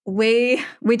we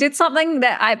did something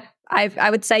that I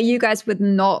would say you guys would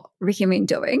not recommend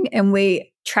doing, and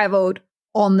we traveled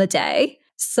on the day.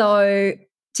 So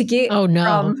to get from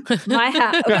my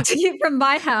house to get from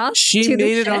my house, she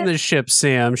made it on the ship,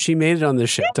 Sam. She made it on the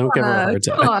ship. Don't give her a hard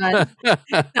time.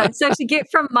 No, so to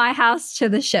get from my house to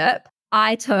the ship,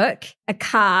 I took a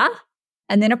car,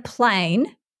 and then a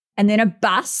plane, and then a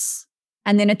bus,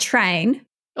 and then a train.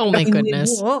 Oh my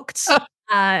goodness! We walked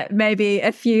maybe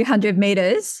a few hundred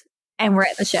meters, and we're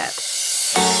at the ship.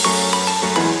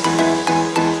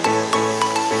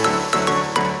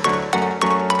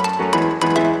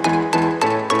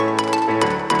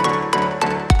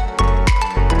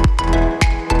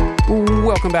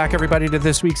 Welcome back, everybody, to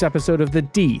this week's episode of the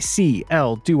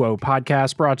DCL Duo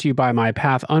podcast, brought to you by My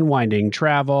Path Unwinding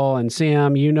Travel. And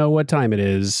Sam, you know what time it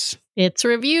is. It's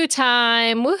review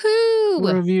time.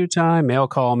 Woohoo! Review time. Mail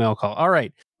call. All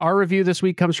right. Our review this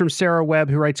week comes from Sarah Webb,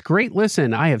 who writes, "Great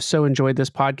listen. I have so enjoyed this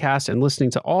podcast and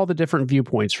listening to all the different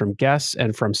viewpoints from guests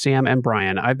and from Sam and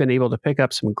Brian. I've been able to pick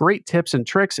up some great tips and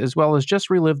tricks, as well as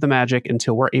just relive the magic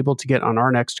until we're able to get on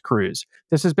our next cruise.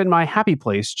 This has been my happy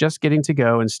place, just getting to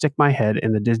go and stick my head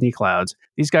in the Disney clouds.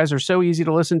 These guys are so easy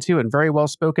to listen to and very well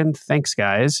spoken. Thanks,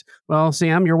 guys." Well,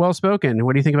 Sam, you're well spoken.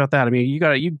 What do you think about that? I mean, you've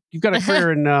got a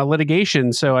career in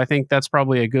litigation, so I think that's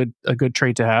probably a good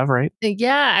trait to have, right?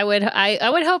 Yeah, I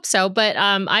would hope so. But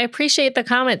I appreciate the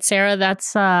comment, Sarah.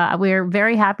 That's we're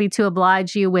very happy to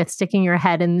oblige you with sticking your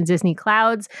head in the Disney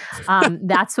clouds.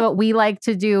 That's what we like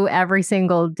to do every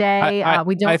single day.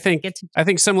 We don't. I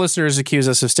think some listeners accuse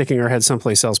us of sticking our head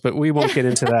someplace else, but we won't get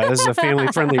into that. This is a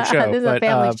family-friendly show. This is a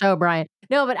family show, Brian.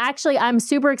 No, but actually, I'm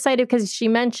super excited because she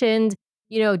mentioned,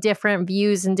 different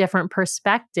views and different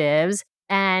perspectives.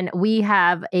 And we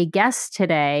have a guest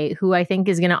today who I think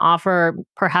is going to offer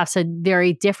perhaps a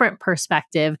very different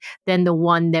perspective than the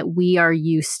one that we are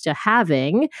used to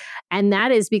having. And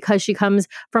that is because she comes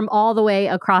from all the way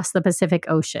across the Pacific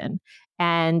Ocean.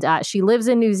 And she lives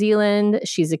in New Zealand.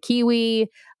 She's a Kiwi.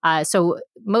 So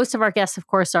most of our guests, of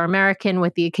course, are American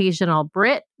with the occasional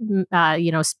Brit,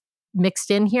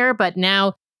 mixed in here. But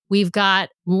now we've got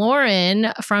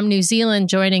Lauren from New Zealand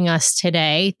joining us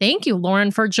today. Thank you,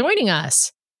 Lauren, for joining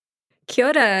us. Kia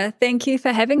ora. Thank you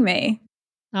for having me.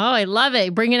 Oh, I love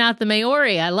it. Bringing out the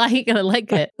Maori. I like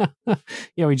it.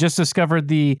 Yeah, we just discovered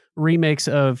the remakes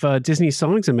of Disney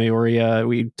songs in Maori.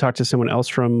 We talked to someone else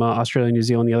from Australia and New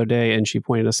Zealand the other day, and she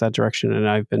pointed us that direction. And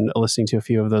I've been listening to a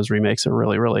few of those remakes. They're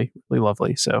really, really, really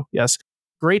lovely. So, yes.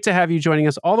 Great to have you joining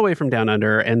us all the way from down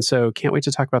under. And so can't wait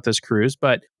to talk about this cruise.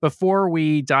 But before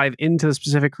we dive into the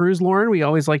specific cruise, Lauren, we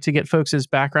always like to get folks'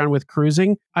 background with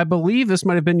cruising. I believe this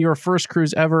might have been your first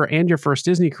cruise ever and your first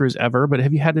Disney cruise ever, but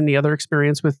have you had any other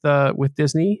experience with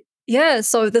Disney? Yeah,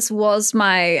 so this was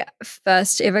my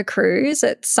first ever cruise.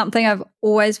 It's something I've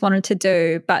always wanted to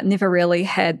do, but never really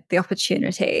had the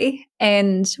opportunity.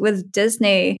 And with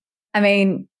Disney, I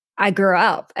mean, I grew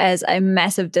up as a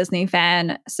massive Disney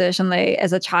fan. Certainly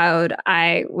as a child,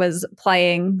 I was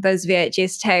playing those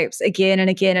VHS tapes again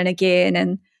and again and again.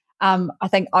 And I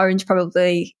think owned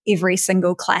probably every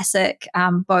single classic,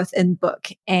 both in book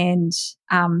and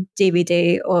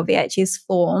DVD or VHS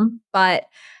form. But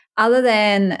other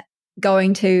than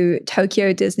going to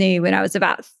Tokyo Disney when I was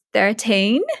about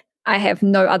 13, I have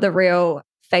no other real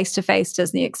face-to-face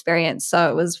Disney experience. So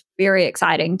it was very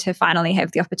exciting to finally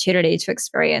have the opportunity to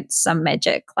experience some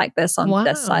magic like this on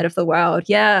this side of the world.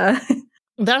 Yeah.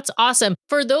 That's awesome.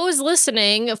 For those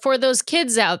listening, for those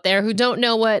kids out there who don't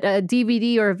know what a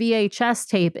DVD or VHS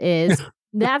tape is,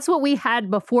 that's what we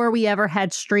had before we ever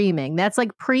had streaming. That's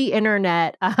like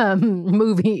pre-internet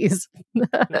movies.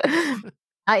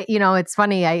 It's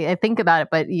funny. I think about it,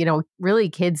 but really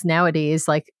kids nowadays,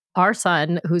 like, our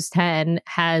son, who's 10,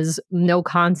 has no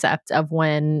concept of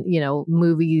when,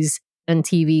 movies and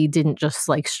TV didn't just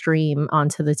like stream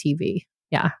onto the TV.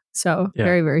 Yeah. So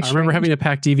very, very strange. I remember having to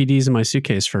pack DVDs in my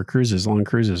suitcase for long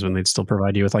cruises when they'd still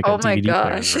provide you with like a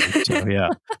DVD player. So yeah.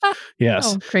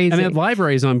 Yes. Oh, crazy. And they had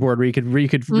libraries on board where you could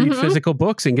read physical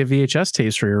books and get VHS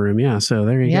tapes for your room. Yeah. So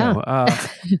there you go.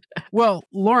 Well,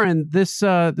 Lauren, this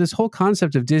whole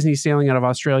concept of Disney sailing out of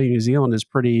Australia and New Zealand is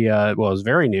pretty, it's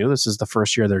very new. This is the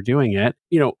first year they're doing it.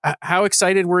 How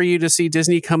excited were you to see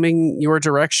Disney coming your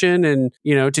direction? And,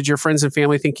 did your friends and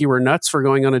family think you were nuts for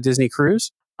going on a Disney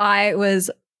cruise? I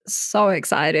was so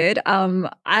excited.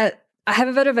 I have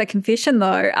a bit of a confession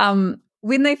though.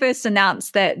 When they first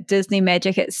announced that Disney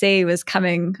Magic at Sea was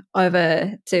coming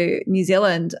over to New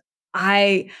Zealand,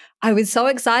 I was so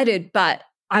excited, but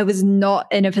I was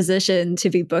not in a position to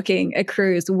be booking a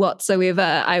cruise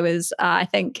whatsoever. I was, I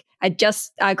think I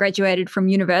just graduated from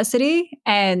university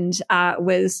and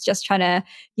was just trying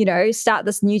to, start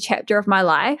this new chapter of my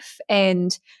life.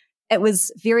 And it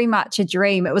was very much a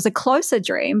dream. It was a closer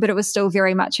dream, but it was still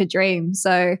very much a dream.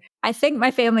 So I think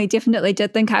my family definitely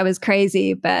did think I was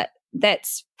crazy, but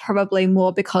that's probably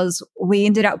more because we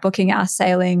ended up booking our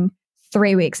sailing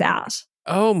 3 weeks out.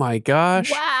 Oh my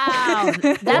gosh. Wow.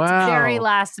 That's very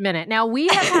last minute. Now we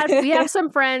have some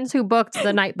friends who booked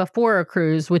the night before a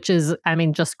cruise, which is,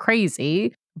 just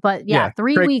crazy. But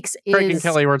 3 weeks is... Craig and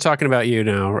Kelly, we're talking about you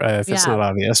now, if it's not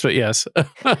obvious, but yes.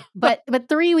 but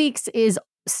 3 weeks is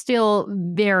still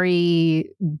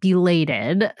very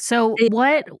belated. So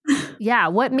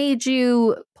what made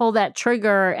you pull that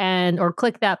trigger or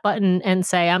click that button and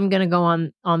say, I'm going to go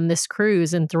on this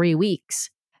cruise in 3 weeks?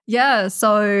 Yeah.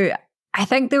 So I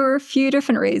think there were a few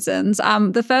different reasons.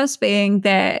 The first being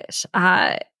that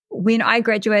when I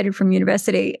graduated from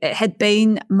university, it had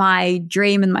been my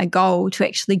dream and my goal to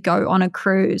actually go on a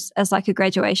cruise as like a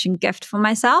graduation gift for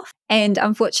myself. And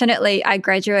unfortunately, I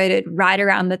graduated right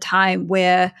around the time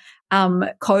where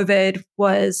COVID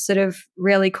was sort of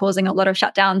really causing a lot of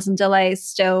shutdowns and delays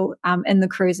still in the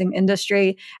cruising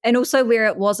industry, and also where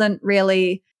it wasn't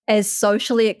really as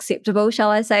socially acceptable, shall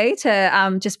I say,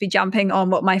 to just be jumping on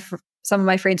what some of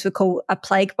my friends would call a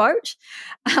plague boat.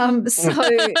 So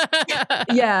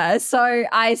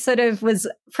I sort of was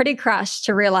pretty crushed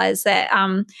to realize that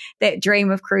that dream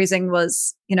of cruising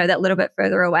was, that little bit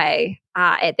further away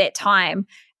at that time.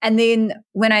 And then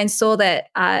when I saw that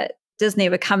Disney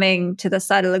were coming to this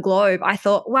side of the globe, I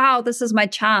thought, wow, this is my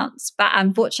chance. But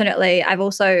unfortunately, I've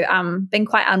also been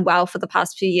quite unwell for the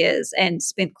past few years and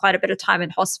spent quite a bit of time in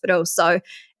hospital. So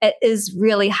it is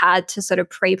really hard to sort of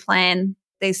pre-plan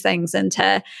these things and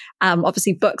to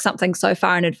obviously book something so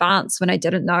far in advance when I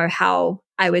didn't know how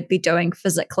I would be doing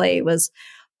physically was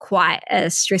quite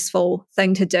a stressful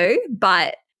thing to do.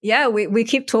 But yeah, we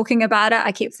kept talking about it.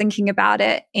 I kept thinking about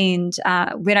it. And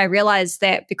when I realized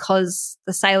that because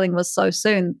the sailing was so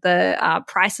soon, the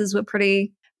prices were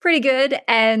pretty good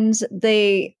and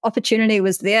the opportunity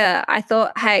was there, I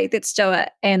thought, hey, let's do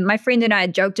it. And my friend and I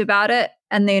had joked about it.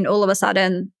 And then all of a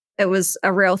sudden, it was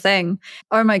a real thing.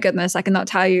 Oh my goodness, I cannot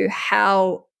tell you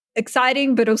how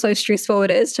exciting but also stressful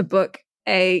it is to book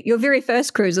your very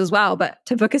first cruise as well, but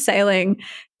to book a sailing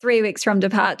 3 weeks from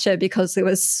departure because there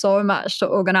was so much to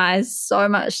organize, so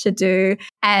much to do.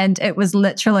 And it was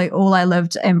literally all I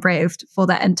lived and breathed for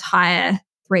that entire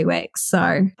 3 weeks.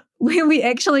 So when we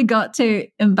actually got to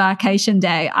embarkation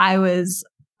day, I was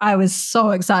so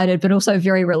excited, but also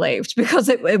very relieved because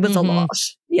it was a lot.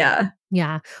 Yeah.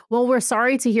 Yeah. Well, we're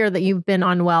sorry to hear that you've been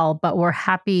unwell, but we're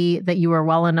happy that you were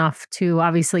well enough to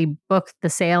obviously book the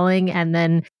sailing and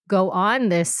then go on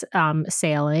this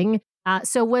sailing.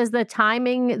 So was the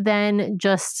timing then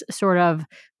just sort of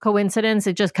coincidence?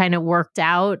 It just kind of worked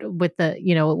out with the,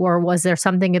 or was there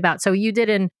something about, so you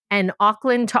did an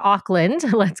Auckland to Auckland,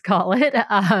 let's call it.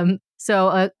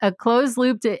 So a closed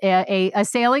loop to a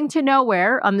sailing to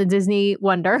nowhere on the Disney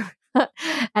Wonder.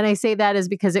 And I say that is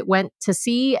because it went to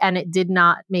sea and it did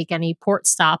not make any port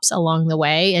stops along the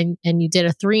way. And you did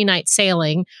a 3-night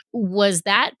sailing. Was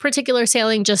that particular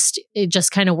sailing it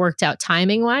just kind of worked out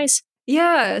timing wise?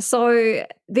 Yeah. So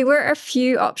there were a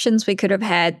few options we could have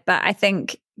had, but I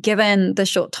think given the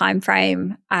short time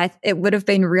frame, it would have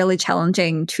been really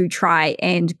challenging to try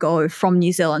and go from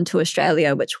New Zealand to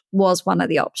Australia, which was one of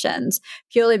the options,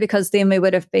 purely because then we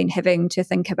would have been having to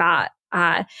think about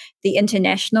the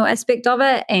international aspect of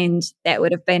it, and that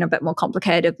would have been a bit more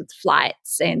complicated with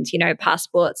flights and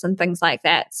passports and things like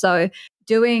that. So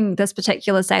doing this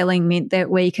particular sailing meant that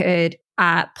we could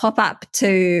pop up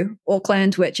to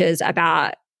Auckland, which is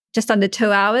about just under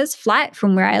 2 hours flight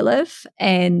from where I live,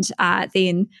 and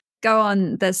then go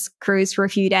on this cruise for a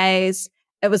few days.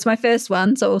 It was my first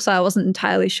one, so also I wasn't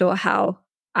entirely sure how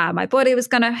my body was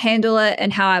going to handle it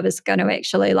and how I was going to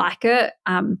actually like it.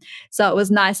 So it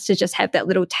was nice to just have that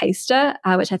little taster,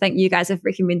 which I think you guys have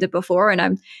recommended before. And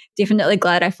I'm definitely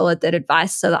glad I followed that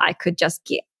advice so that I could just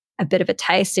get a bit of a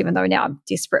taste, even though now I'm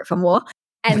desperate for more.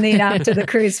 And then after the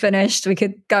cruise finished, we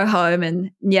could go home and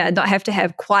not have to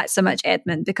have quite so much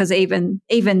admin, because even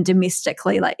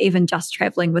domestically, like even just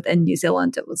traveling within New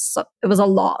Zealand, it was a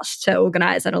lot to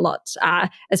organize and a lot,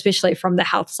 especially from the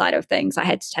health side of things. I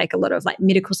had to take a lot of like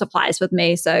medical supplies with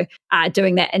me. So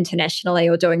doing that internationally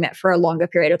or doing that for a longer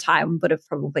period of time would have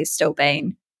probably still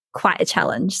been quite a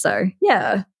challenge. So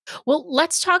yeah. Well,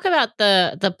 let's talk about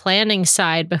the planning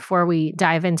side before we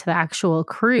dive into the actual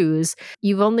cruise.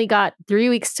 You've only got 3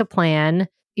 weeks to plan.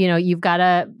 You've got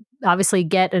to obviously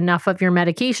get enough of your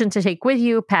medication to take with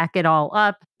you, pack it all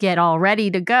up, get all ready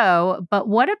to go. But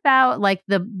what about like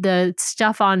the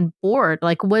stuff on board?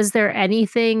 Like, was there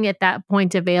anything at that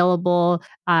point available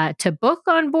to book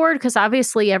on board? Because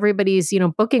obviously everybody's,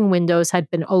 booking windows had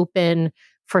been open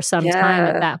for some time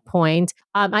at Yeah. that point.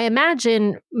 I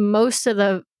imagine most of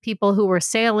the people who were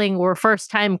sailing were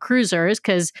first-time cruisers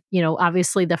because,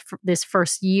 obviously this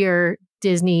first year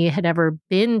Disney had ever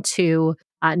been to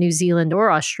New Zealand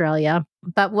or Australia.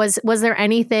 But was there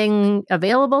anything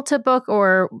available to book,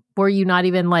 or were you not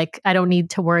even like, I don't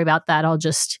need to worry about that, I'll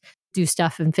just do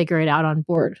stuff and figure it out on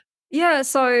board? Yeah,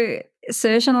 so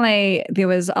certainly there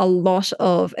was a lot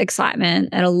of excitement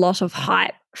and a lot of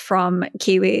hype from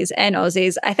Kiwis and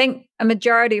Aussies. I think a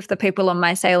majority of the people on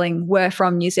my sailing were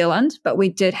from New Zealand, but we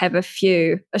did have a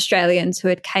few Australians who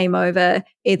had came over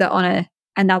either on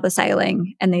another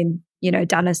sailing and then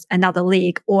done another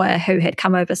leg, or who had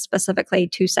come over specifically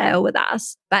to sail with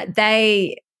us. But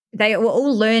they were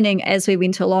all learning as we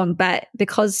went along, but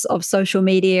because of social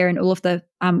media and all of the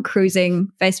cruising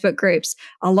Facebook groups,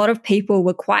 a lot of people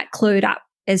were quite clued up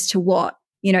as to what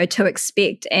to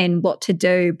expect and what to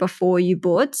do before you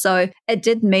board. So it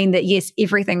did mean that, yes,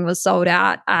 everything was sold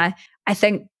out. I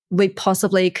think we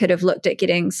possibly could have looked at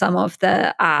getting some of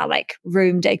the like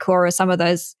room decor or some of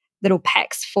those little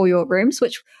packs for your rooms,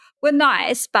 which were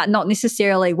nice, but not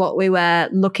necessarily what we were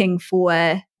looking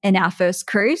for in our first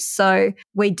cruise. So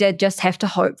we did just have to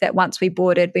hope that once we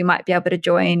boarded, we might be able to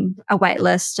join a wait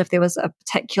list if there was a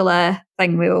particular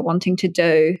thing we were wanting to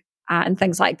do and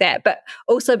things like that. But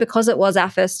also because it was our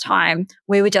first time,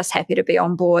 we were just happy to be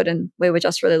on board, and we were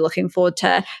just really looking forward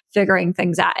to figuring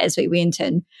things out as we went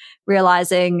and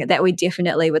realizing that we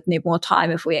definitely would need more time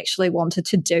if we actually wanted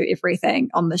to do everything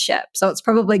on the ship. So it's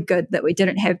probably good that we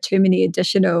didn't have too many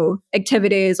additional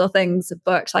activities or things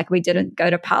booked. Like we didn't go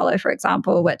to Palo, for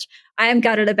example, which I am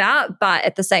gutted about, but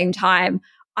at the same time,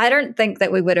 I don't think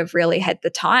that we would have really had the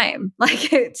time.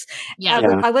 Like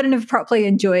I wouldn't have properly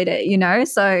enjoyed it,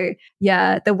 So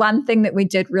yeah, the one thing that we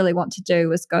did really want to do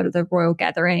was go to the Royal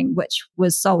Gathering, which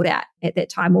was sold out at that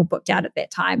time or booked out at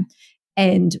that time.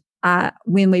 And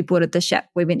when we boarded the ship,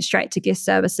 we went straight to guest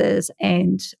services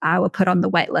and were put on the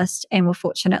wait list, and were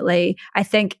fortunately, I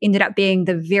think, ended up being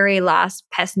the very last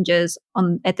passengers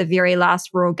at the very last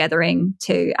Royal Gathering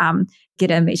to get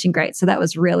a meet and greet. So that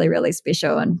was really, really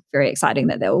special and very exciting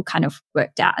that they all kind of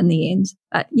worked out in the end.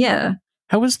 But yeah.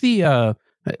 How was the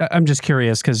I'm just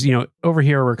curious because, over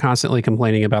here we're constantly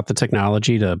complaining about the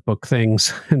technology to book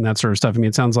things and that sort of stuff. I mean,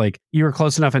 it sounds like you were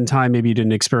close enough in time. Maybe you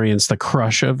didn't experience the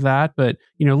crush of that, but,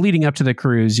 leading up to the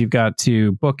cruise, you've got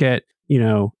to book it,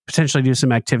 potentially do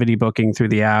some activity booking through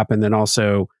the app, and then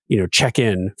also, check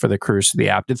in for the cruise through the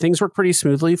app. Did things work pretty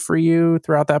smoothly for you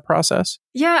throughout that process?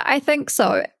 Yeah, I think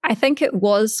so. I think it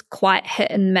was quite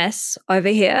hit and miss over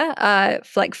here,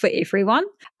 for everyone.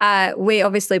 We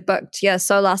obviously booked,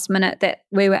 so last minute that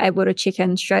we were able to check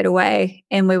in straight away,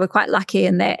 and we were quite lucky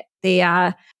in that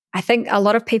I think a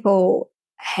lot of people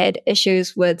had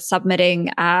issues with submitting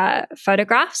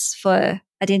photographs for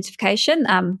identification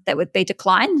that would be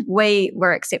declined. We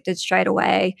were accepted straight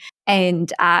away.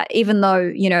 And even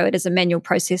though, it is a manual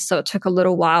process, so it took a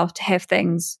little while to have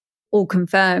things all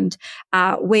confirmed,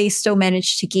 we still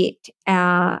managed to get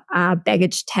our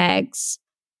baggage tags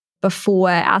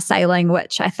before our sailing,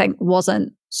 which I think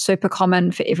wasn't super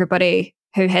common for everybody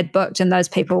who had booked, and those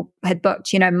people had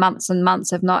booked, months and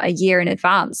months, if not a year in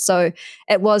advance. So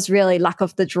it was really luck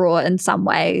of the draw in some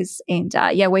ways. And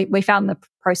we found the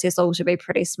process all to be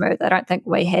pretty smooth. I don't think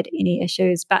we had any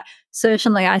issues, but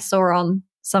certainly I saw on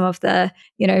some of the,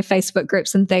 Facebook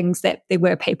groups and things that there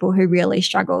were people who really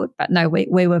struggled. But no, we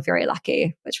were very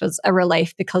lucky, which was a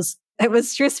relief because it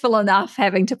was stressful enough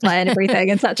having to plan everything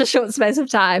in such a short space of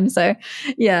time. So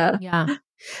yeah. Yeah.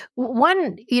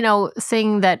 One,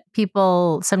 thing that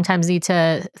people sometimes need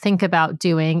to think about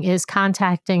doing is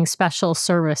contacting special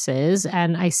services.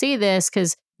 And I say this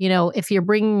because, if you're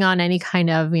bringing on any kind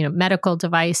of, medical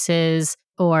devices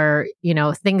or,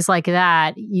 things like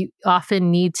that, you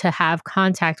often need to have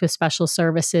contact with special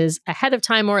services ahead of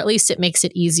time, or at least it makes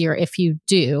it easier if you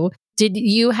do. Did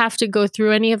you have to go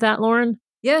through any of that, Lauren?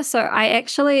 Yeah, so I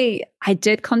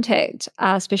did contact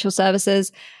special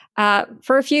services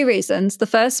for a few reasons. The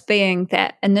first being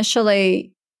that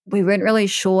initially we weren't really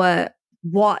sure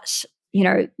what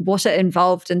it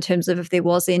involved in terms of if there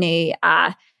was any,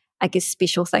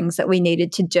 special things that we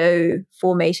needed to do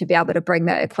for me to be able to bring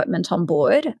that equipment on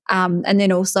board. And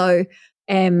then also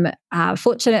am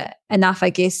fortunate enough, I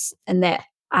guess, in that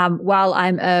while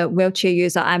I'm a wheelchair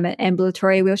user, I'm an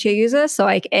ambulatory wheelchair user. So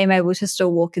I am able to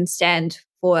still walk and stand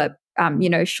for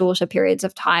shorter periods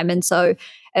of time. And so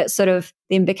it sort of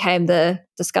then became the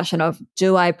discussion of,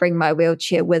 do I bring my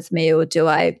wheelchair with me, or do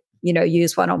I,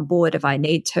 use one on board if I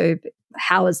need to?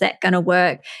 How is that going to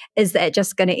work? Is that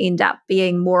just going to end up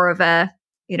being more of a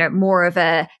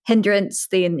hindrance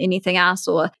than anything else,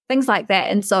 or things like that?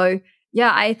 And so,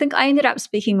 yeah, I think I ended up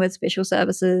speaking with special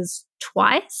services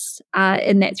twice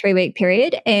in that 3-week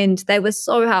period, and they were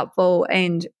so helpful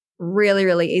and really,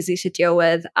 really easy to deal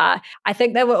with. I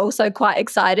think they were also quite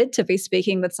excited to be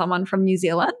speaking with someone from New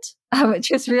Zealand,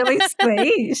 which is really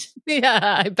sweet.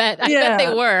 Yeah, I bet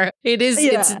they were.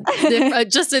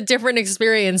 It's just a different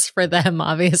experience for them,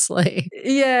 obviously.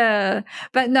 Yeah,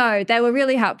 but no, they were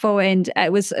really helpful, and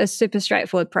it was a super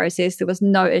straightforward process. There was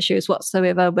no issues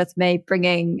whatsoever with me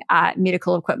bringing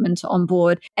medical equipment on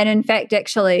board. And in fact,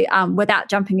 actually, without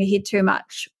jumping ahead too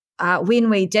much, when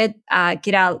we did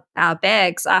get our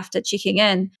bags after checking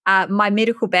in, my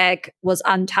medical bag was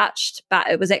untouched, but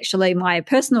it was actually my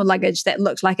personal luggage that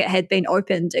looked like it had been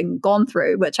opened and gone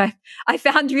through, which I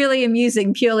found really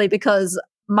amusing, purely because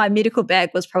my medical bag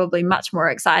was probably much more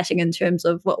exciting in terms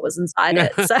of what was inside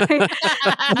it. So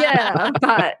yeah,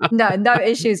 but no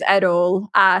issues at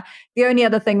all. The only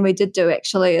other thing we did do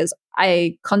actually is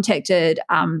I contacted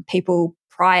people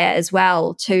prior as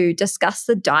well to discuss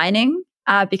the dining.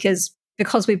 Because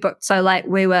we booked so late,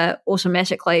 we were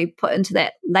automatically put into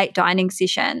that late dining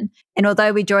session. And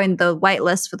although we joined the wait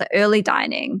list for the early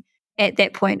dining, at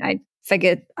that point I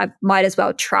figured I might as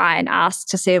well try and ask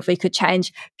to see if we could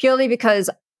change, purely because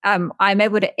I'm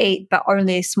able to eat, but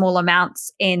only small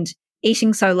amounts, and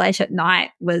eating so late at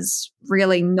night was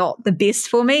really not the best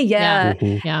for me. Yeah.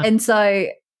 And so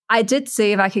I did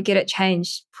see if I could get it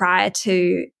changed prior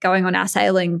to going on our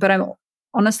sailing, but I'm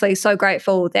honestly so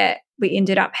grateful that we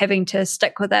ended up having to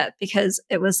stick with it, because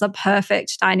it was the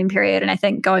perfect dining period. And I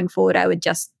think going forward, I would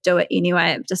just do it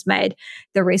anyway. It just made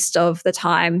the rest of the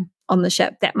time on the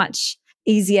ship that much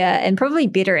easier and probably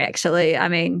better, actually. I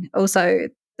mean, also,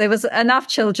 there was enough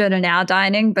children in our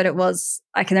dining, but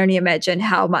I can only imagine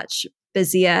how much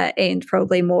busier and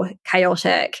probably more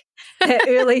chaotic the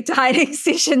early dining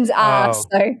sessions are.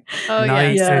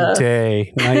 Night and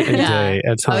day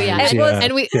at times. Oh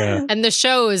yeah, and the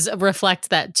shows reflect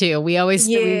that too. We always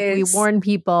we warn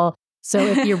people. So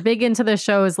if you're big into the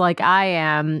shows like I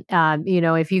am,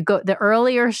 if you go the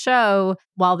earlier show,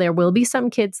 while there will be some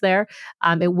kids there,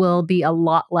 it will be a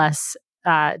lot less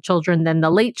children than the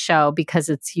late show, because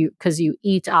you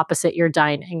eat opposite your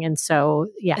dining. And so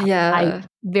I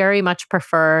very much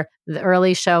prefer the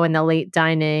early show and the late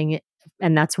dining,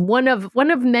 and that's one of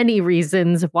many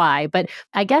reasons why. But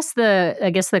I guess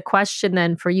the question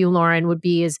then for you, Lauren, would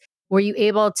be, is were you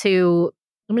able to,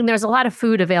 I mean, there's a lot of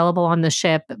food available on the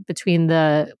ship between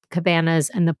the cabanas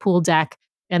and the pool deck,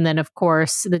 and then of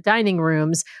course the dining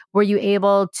rooms. Were you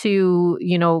able to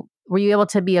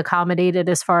be accommodated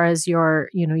as far as your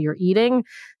eating,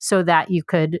 so that you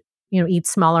could, eat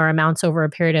smaller amounts over a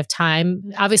period of time?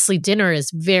 Obviously, dinner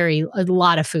is a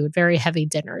lot of food, very heavy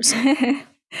dinners.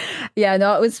 Yeah,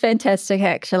 no, it was fantastic,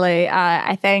 actually.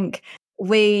 I think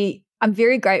I'm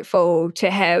very grateful to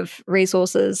have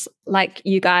resources like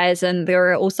you guys. And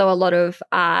there are also a lot of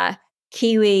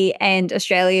Kiwi and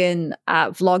Australian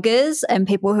vloggers and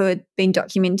people who had been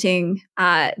documenting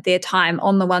their time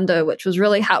on the Wonder, which was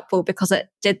really helpful, because it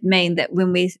did mean that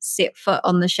when we set foot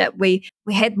on the ship, we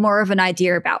had more of an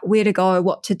idea about where to go,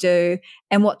 what to do,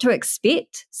 and what to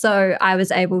expect. So I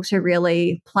was able to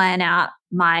really plan out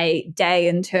my day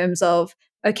in terms of,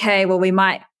 okay, well, we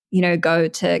might, go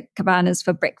to Cabanas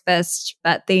for breakfast,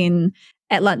 but then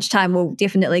at lunchtime, we'll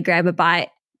definitely grab a bite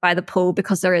by the pool,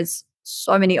 because there is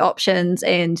so many options.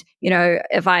 And,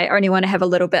 if I only want to have a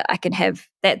little bit, I can have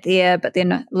that there. But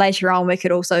then later on, we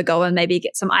could also go and maybe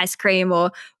get some ice cream,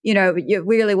 or, it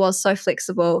really was so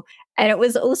flexible. And it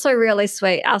was also really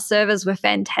sweet. Our servers were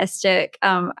fantastic.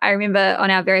 I remember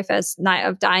on our very first night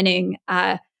of dining,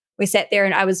 we sat there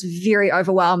and I was very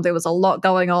overwhelmed. There was a lot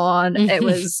going on. It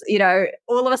was,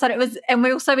 all of a sudden it was, and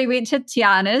we went to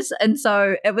Tiana's. And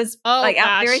so it was our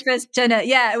very first dinner.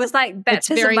 Yeah, it was like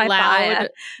baptism by fire.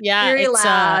 Yeah, very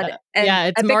loud.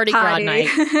 It's Mardi Gras night.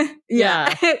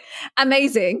 Yeah.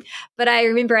 Amazing. But I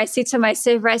remember I said to my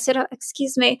server, I said, "Oh,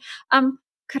 excuse me,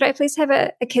 could I please have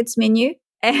a kid's menu?"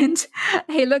 And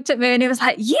he looked at me and he was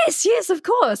like, yes, of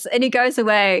course. And he goes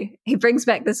away. He brings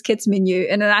back this kid's menu.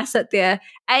 And then I sit there,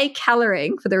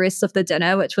 coloring for the rest of the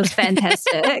dinner, which was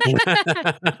fantastic.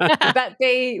 But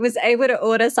B, was able to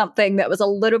order something that was a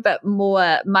little bit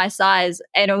more my size,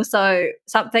 and also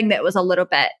something that was a little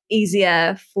bit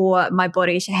easier for my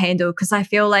body to handle. Because I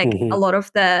feel like a lot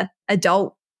of the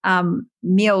adult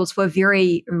meals were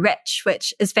very rich,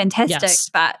 which is fantastic, Yes.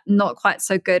 but not quite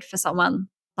so good for someone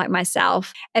like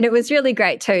myself. And it was really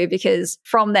great too, because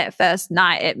from that first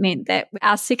night, it meant that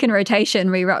our second rotation,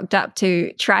 we rocked up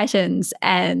to Triton's,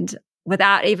 and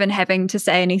without even having to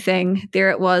say anything,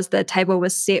 there it was. The table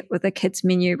was set with a kids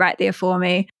menu right there for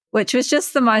me, which was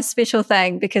just the most special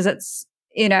thing, because it's,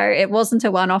 it wasn't a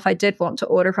one-off. I did want to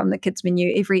order from the kids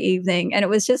menu every evening. And it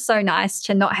was just so nice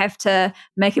to not have to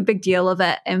make a big deal of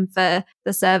it, and for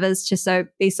the servers to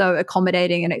be so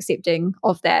accommodating and accepting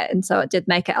of that. And so it did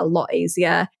make it a lot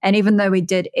easier. And even though we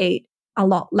did eat a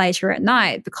lot later at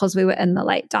night, because we were in the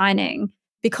late dining,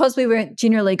 because we weren't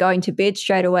generally going to bed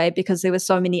straight away, because there were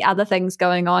so many other things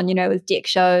going on, with deck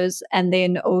shows, and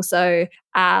then also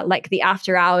like the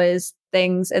after hours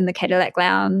things in the Cadillac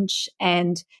Lounge,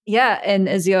 and in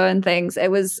Azure and things. It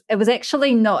was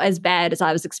actually not as bad as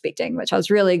I was expecting, which I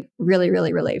was really, really,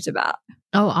 really relieved about.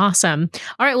 Oh, awesome.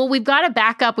 All right. Well, we've got to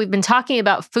back up. We've been talking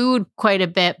about food quite a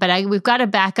bit, but we've got to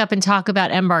back up and talk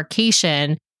about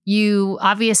embarkation. You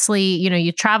obviously,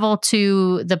 you travel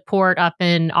to the port up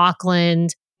in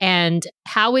Auckland. And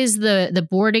how is the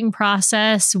boarding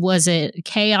process? Was it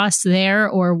chaos there,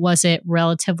 or was it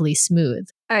relatively smooth?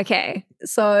 Okay,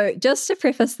 so just to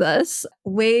preface this,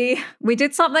 we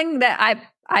did something that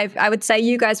I would say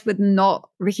you guys would not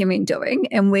recommend doing,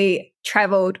 and we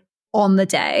traveled on the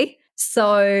day.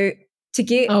 So to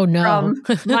get from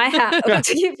my house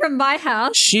to get from my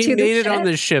house, she made it on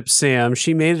the ship, Sam.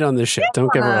 She made it on the ship.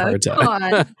 Don't give her a hard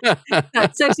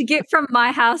time. So to get from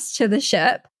my house to the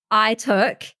ship, I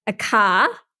took a car,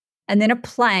 and then a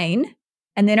plane,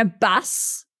 and then a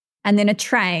bus, and then a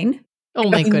train. Oh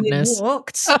my goodness. We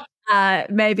walked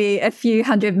maybe a few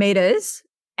hundred meters,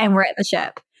 and we're at the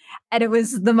ship. And it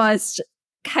was the most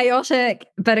chaotic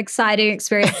but exciting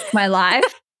experience of my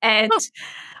life. And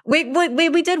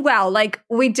we did well. Like,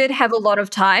 we did have a lot of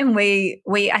time.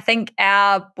 I think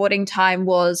our boarding time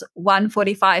was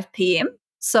 1:45 p.m.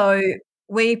 So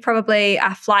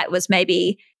our flight was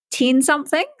maybe 10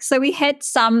 something. So we had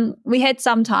some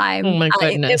time. Oh my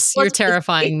goodness. You're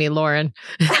terrifying me, Lauren.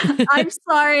 I'm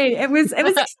sorry. It was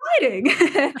exciting.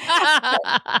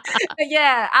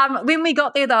 But when we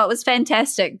got there though, it was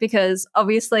fantastic, because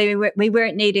obviously we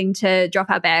weren't needing to drop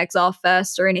our bags off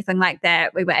first or anything like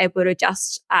that. We were able to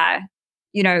just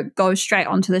go straight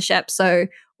onto the ship. So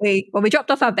we dropped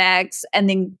off our bags and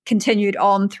then continued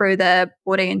on through the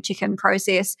boarding and check-in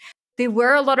process. There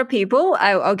were a lot of people,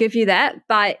 I'll give you that,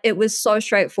 but it was so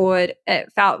straightforward.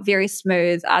 It felt very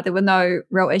smooth. There were no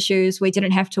real issues. We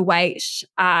didn't have to wait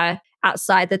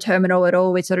outside the terminal at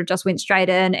all. We sort of just went straight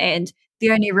in, and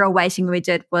the only real waiting we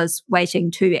did was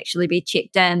waiting to actually be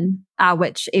checked in,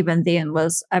 which even then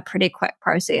was a pretty quick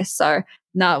process. So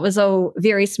no, it was all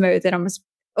very smooth, and I was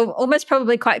almost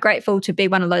probably quite grateful to be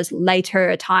one of those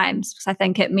later times, because I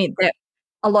think it meant that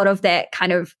a lot of that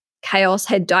kind of chaos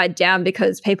had died down,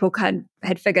 because people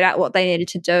had figured out what they needed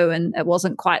to do, and it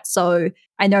wasn't quite so.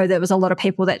 I know there was a lot of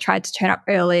people that tried to turn up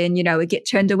early and would get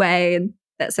turned away and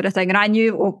that sort of thing, and I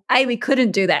knew, we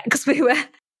couldn't do that because we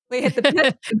had the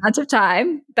perfect amount of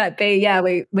time, but B,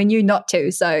 we knew not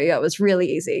to, so it was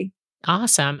really easy.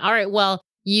 Awesome. All right, well,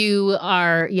 you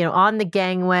are, on the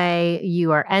gangway,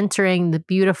 you are entering the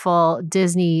beautiful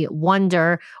Disney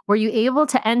Wonder. Were you able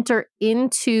to enter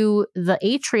into the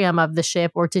atrium of the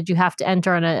ship, or did you have to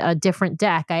enter on a different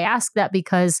deck? I ask that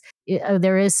because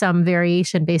there is some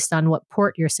variation based on what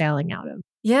port you're sailing out of.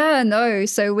 Yeah, no.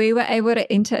 So we were able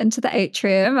to enter into the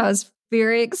atrium. I was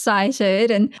very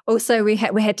excited, and also we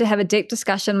had to have a deep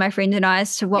discussion, my friend and I,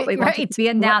 as to what we wanted to be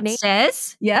announced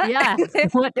as. Yeah.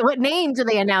 What name do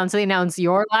they announce? They announce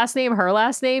your last name, her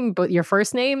last name, but your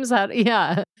first names.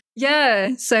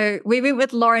 Yeah. So we went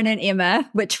with Lauren and Emma,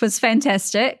 which was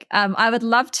fantastic. I would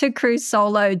love to cruise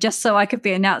solo just so I could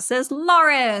be announced as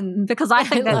Lauren, because I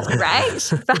think that's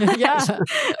great. But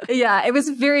it was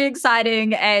very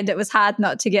exciting, and it was hard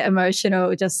not to get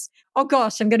emotional. Oh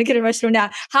gosh, I'm going to get emotional now.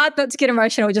 Hard not to get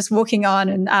emotional just walking on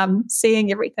and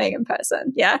seeing everything in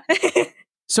person. Yeah.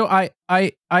 So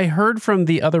I heard from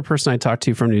the other person I talked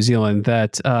to from New Zealand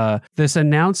that this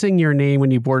announcing your name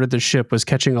when you boarded the ship was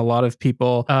catching a lot of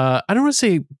people. I don't want to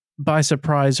say by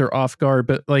surprise or off guard,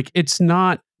 but like, it's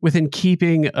not within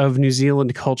keeping of New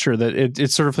Zealand culture that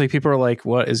it's sort of like people are like,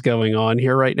 what is going on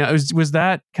here right now? Was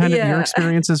that kind of your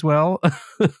experience as well?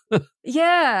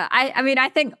 Yeah. I mean, I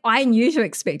think I knew to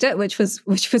expect it, which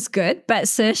was good, but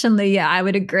certainly, I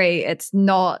would agree. It's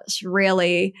not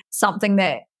really something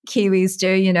that Kiwis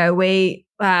do.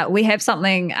 We have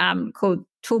something called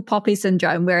tall poppy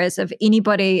syndrome, whereas if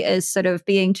anybody is sort of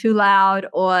being too loud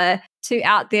or too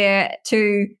out there,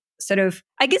 too sort of,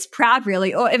 I guess, proud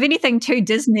really, or if anything, to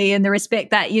Disney in the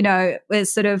respect that, we're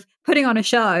sort of putting on a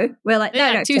show. We're like,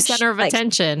 no, to center of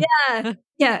attention.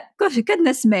 Yeah. Gosh,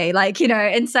 goodness me.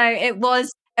 And so it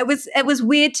was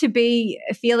weird to be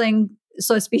feeling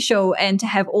so special and to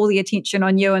have all the attention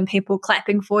on you and people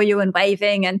clapping for you and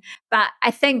waving. But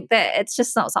I think that it's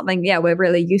just not something, we're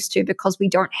really used to because we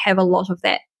don't have a lot of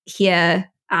that here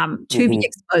to be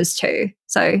exposed to.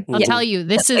 So I'll tell you,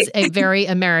 this is a very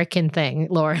American thing,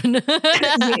 Lauren.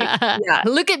 Yeah.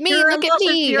 Look at me, there look at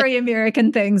me. Very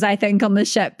American things, I think, on the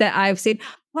ship that I've seen.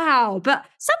 Wow, but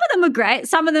some of them are great.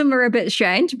 Some of them are a bit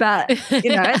strange, but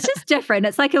it's just different.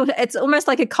 It's it's almost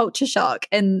like a culture shock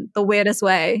in the weirdest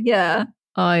way. Yeah.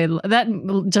 Oh, that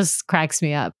just cracks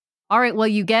me up. All right, well,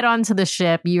 you get onto the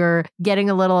ship. You're getting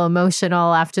a little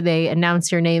emotional after they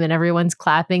announce your name and everyone's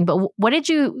clapping. But what did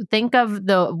you think of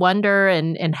the Wonder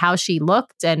and how she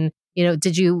looked? And,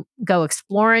 did you go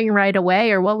exploring right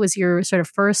away, or what was your sort of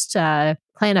first plan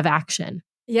of action?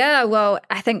 Yeah, well,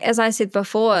 I think as I said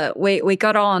before, we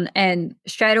got on and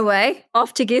straight away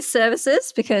off to guest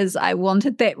services because I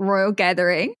wanted that royal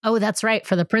gathering. Oh, that's right,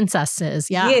 for the princesses.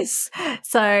 Yeah. Yes.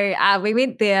 So we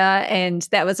went there and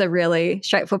that was a really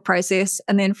straightforward process.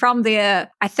 And then from there,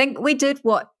 I think we did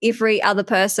what every other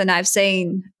person I've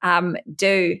seen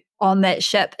do on that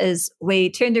ship is we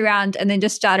turned around and then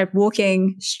just started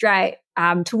walking straight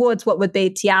towards what would be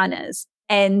Tiana's.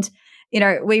 And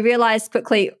we realized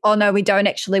quickly, oh no, we don't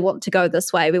actually want to go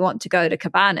this way. We want to go to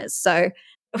Cabana's. So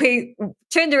we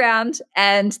turned around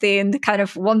and then kind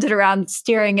of wandered around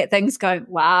staring at things going,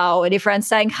 wow. And everyone's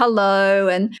saying hello.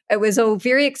 And it was all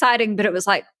very exciting, but it was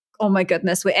like, oh my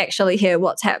goodness, we're actually here.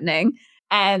 What's happening?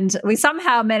 And we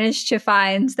somehow managed to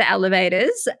find the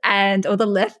elevators or the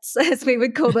lifts, as we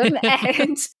would call them.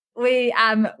 And we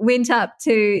went up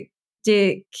to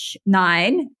Deck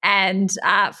 9 and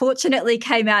fortunately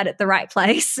came out at the right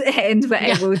place and were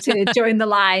able to join the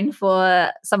line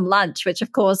for some lunch, which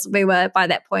of course we were by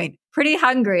that point pretty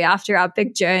hungry after our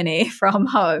big journey from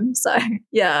home. So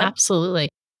yeah. Absolutely.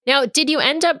 Now, did you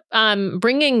end up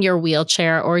bringing your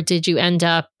wheelchair or did you end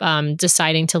up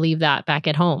deciding to leave that back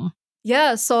at home?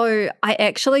 Yeah, so I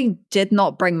actually did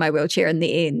not bring my wheelchair in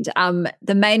the end.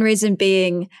 The main reason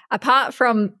being, apart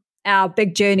from our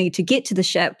big journey to get to the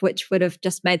ship, which would have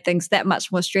just made things that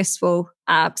much more stressful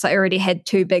because I already had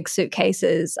 2 big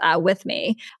suitcases with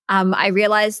me. I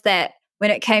realized that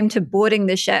when it came to boarding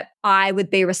the ship, I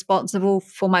would be responsible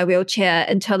for my wheelchair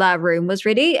until our room was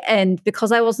ready. And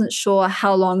because I wasn't sure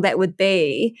how long that would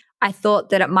be, I thought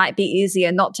that it might be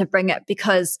easier not to bring it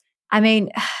because, I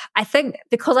think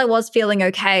because I was feeling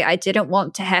okay, I didn't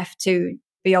want to have to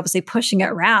be obviously pushing it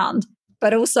around.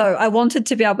 But also I wanted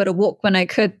to be able to walk when I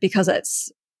could because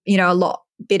it's, a lot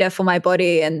better for my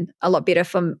body and a lot better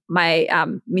for my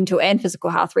mental and physical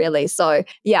health, really. So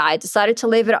yeah, I decided to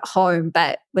leave it at home,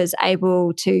 but was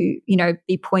able to,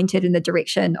 be pointed in the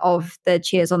direction of the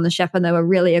chairs on the ship and they were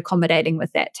really accommodating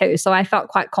with that too. So I felt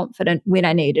quite confident when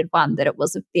I needed one that it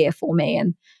was there for me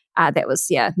and that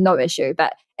was, no issue.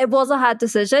 But it was a hard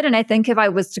decision. And I think if I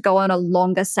was to go on a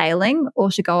longer sailing or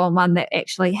to go on one that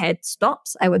actually had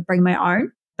stops, I would bring my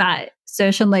own. But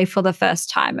certainly for the first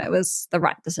time, it was the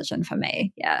right decision for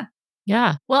me. Yeah.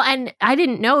 Yeah. Well, and I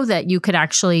didn't know that you could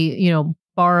actually,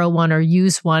 borrow one or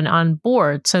use one on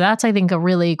board. So that's, I think, a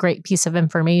really great piece of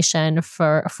information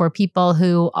for people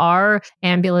who are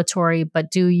ambulatory,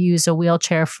 but do use a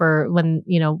wheelchair for when,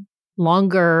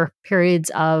 longer periods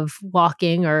of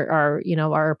walking are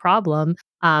a problem.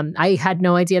 I had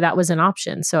no idea that was an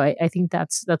option. So I think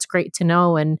that's great to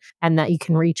know and that you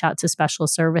can reach out to special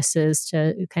services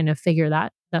to kind of figure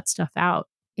that stuff out.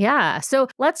 Yeah. So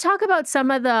let's talk about some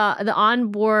of the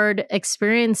onboard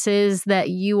experiences that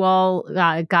you all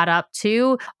got up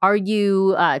to. Are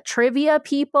you trivia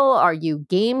people? Are you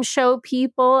game show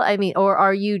people? Or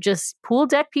are you just pool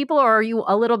deck people or are you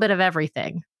a little bit of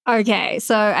everything? Okay,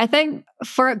 so I think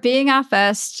for it being our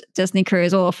first Disney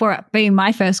cruise, or for it being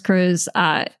my first cruise,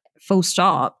 full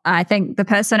stop, I think the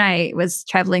person I was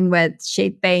traveling with,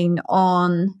 she'd been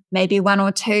on maybe 1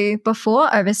 or 2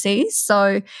 before overseas.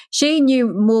 So she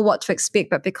knew more what to expect,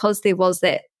 but because there was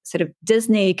that sort of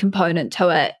Disney component to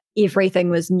it, everything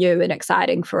was new and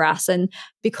exciting for us. And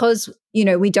because,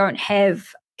 we don't have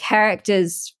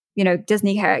characters,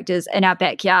 Disney characters in our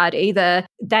backyard either,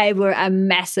 they were a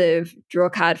massive draw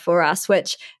card for us,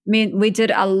 which meant we did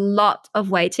a lot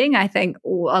of waiting, I think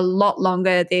a lot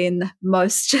longer than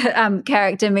most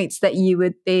character meets that you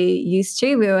would be used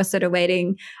to. We were sort of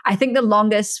waiting, I think the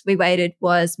longest we waited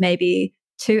was maybe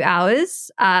 2 hours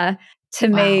to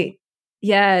meet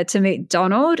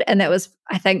Donald. And that was,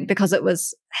 I think, because it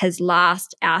was his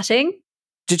last outing.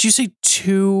 Did you say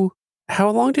 2? How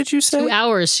long did you say? 2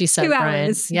 hours, she said, 2 Brian.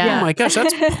 hours. Yeah. Oh my gosh,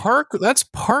 that's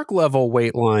park level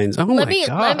wait lines. Oh my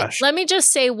gosh. Let me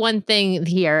just say one thing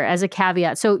here as a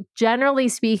caveat. So generally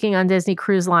speaking, on Disney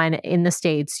Cruise Line in the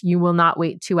States, you will not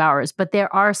wait 2 hours, but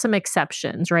there are some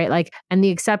exceptions, right? Like, and the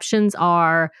exceptions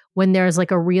are when there's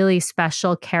like a really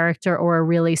special character or a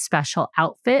really special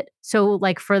outfit. So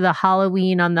like for the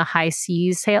Halloween on the high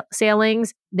seas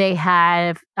sailings, they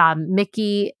have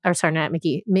Minnie,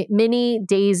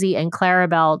 Daisy, and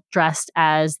Clarabelle dressed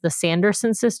as the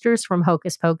Sanderson sisters from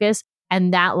Hocus Pocus.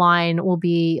 And that line will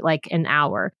be like an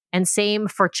hour. And same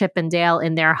for Chip and Dale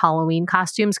in their Halloween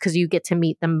costumes, because you get to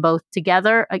meet them both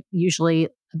together, usually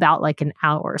about like an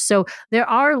hour. So there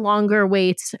are longer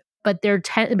waits, but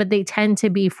they tend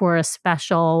to be for a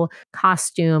special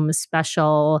costume,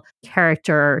 special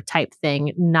character type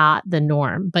thing, not the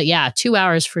norm. But yeah, 2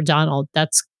 hours for Donald,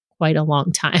 that's quite a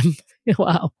long time.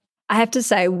 Wow. I have to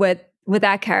say, with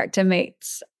our character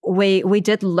meets, we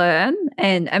did learn,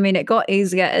 and I mean, it got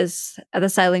easier as the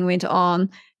sailing went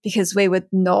on, because we would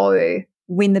know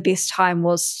when the best time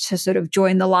was to sort of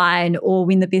join the line, or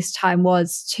when the best time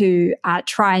was to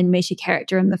try and meet a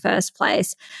character in the first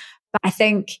place. But I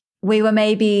think we were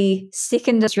maybe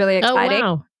second is really exciting.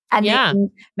 Oh, wow. And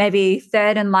then maybe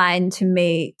third in line to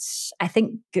meet, I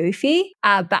think, Goofy.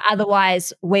 But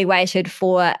otherwise, we waited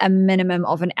for a minimum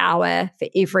of an hour for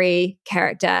every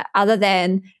character, other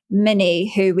than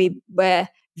Minnie, who we were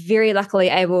very luckily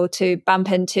able to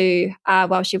bump into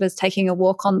while she was taking a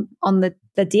walk on the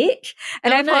deck.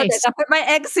 And I apologize, but my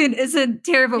accent isn't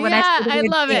terrible when I say the I word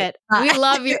love deck. it. We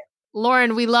love your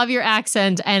Lauren, we love your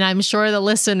accent, and I'm sure the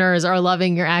listeners are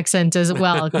loving your accent as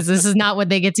well, because this is not what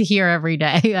they get to hear every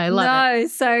day. I love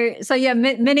it. So yeah,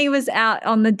 Minnie was out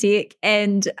on the deck,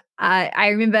 and I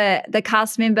remember the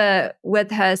cast member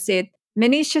with her said,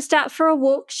 Minnie's just out for a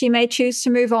walk. She may choose to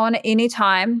move on at any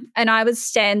time. And I was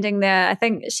standing there. I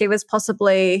think she was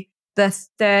possibly the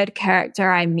third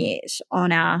character I met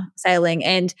on our sailing,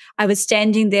 and I was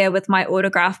standing there with my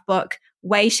autograph book,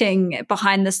 waiting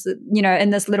behind this, in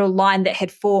this little line that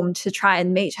had formed to try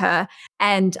and meet her.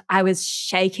 And I was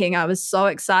shaking. I was so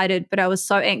excited, but I was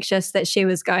so anxious that she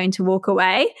was going to walk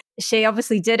away. She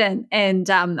obviously didn't. And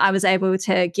I was able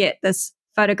to get this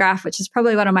photograph, which is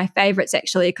probably one of my favorites,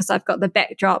 actually, because I've got the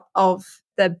backdrop of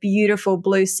the beautiful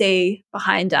blue sea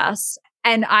behind us.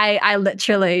 And I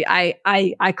literally,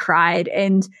 I cried,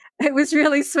 and it was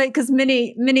really sweet because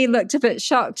Minnie looked a bit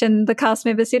shocked, and the cast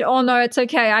member said, "Oh no, it's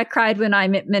okay. I cried when I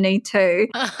met Minnie too."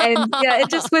 And yeah,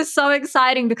 it just was so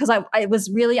exciting because it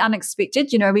was really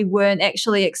unexpected. We weren't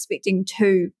actually expecting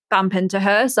to bump into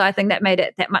her, so I think that made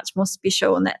it that much more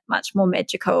special and that much more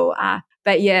magical.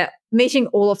 But yeah, meeting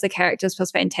all of the characters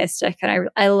was fantastic, and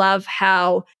I love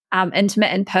how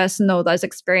intimate and personal those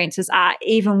experiences are.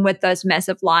 Even with those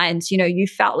massive lines, you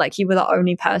felt like you were the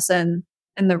only person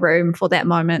in the room for that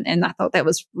moment. And I thought that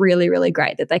was really, really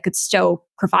great that they could still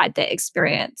provide that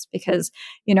experience, because,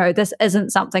 this isn't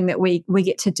something that we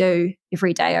get to do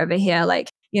every day over here.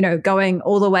 Like, going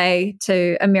all the way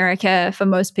to America for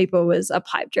most people was a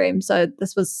pipe dream. So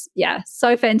this was,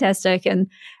 so fantastic. And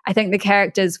I think the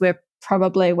characters were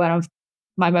probably one of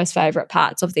my most favorite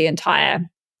parts of the entire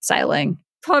sailing.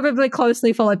 Probably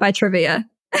closely followed by trivia.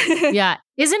 Yeah.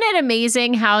 Isn't it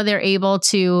amazing how they're able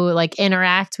to like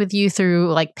interact with you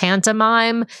through like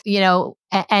pantomime,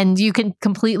 and you can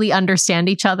completely understand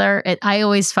each other? I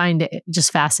always find it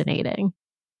just fascinating.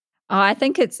 Oh, I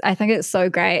think it's so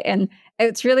great. And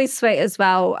it's really sweet as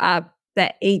well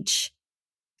that each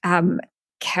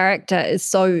character is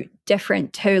so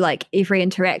different too. Like every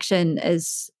interaction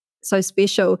is so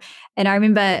special. And I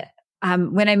remember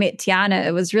when I met Tiana,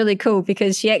 it was really cool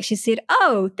because she actually said,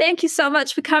 "Oh, thank you so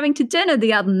much for coming to dinner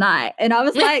the other night." And I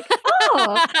was like,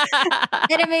 "Oh."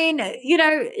 And I mean,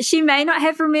 she may not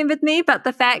have remembered me, but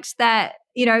the fact that,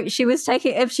 she was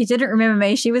if she didn't remember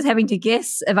me, she was having to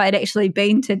guess if I'd actually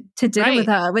been to dinner with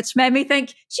her, which made me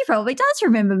think she probably does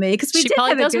remember me, because we did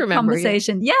have a good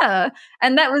conversation. Yeah.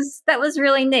 And that was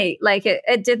really neat. Like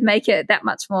it did make it that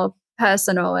much more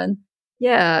personal. And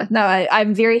yeah, no,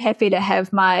 I'm very happy to have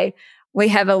we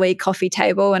have a wee coffee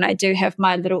table, and I do have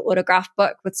my little autograph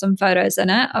book with some photos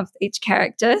in it of each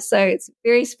character. So it's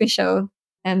very special.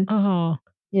 And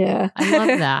yeah. I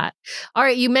love that. All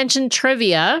right. You mentioned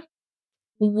trivia.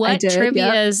 What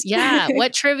trivias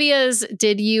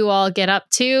did you all get up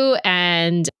to,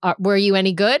 and were you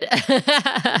any good?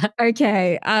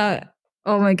 Okay.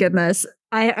 Oh my goodness.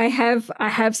 I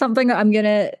have something that I'm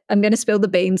gonna spill the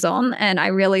beans on, and I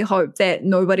really hope that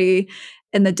nobody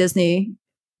in the Disney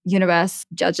universe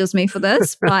judges me for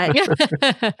this, but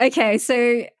okay.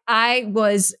 So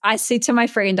I said to my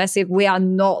friend, I said, we are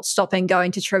not stopping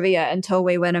going to trivia until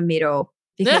we win a medal,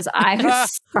 because I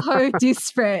was so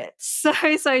desperate, so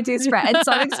desperate, and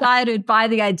so excited by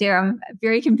the idea. I'm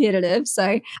very competitive.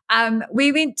 So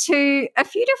we went to a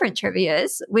few different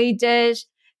trivias. We did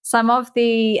some of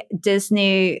the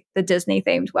Disney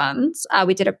themed ones.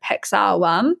 We did a Pixar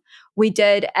one. We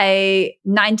did a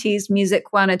 90s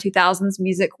music one, a 2000s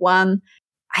music one.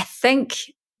 I think,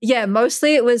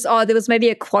 mostly it was, there was maybe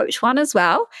a quote one as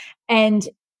well. And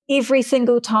every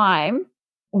single time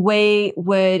we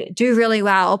would do really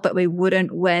well, but we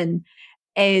wouldn't win.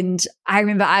 And I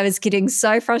remember I was getting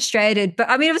so frustrated, but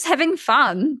I mean, it was having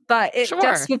fun, but it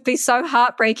just would be so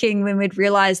heartbreaking when we'd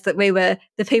realize that we were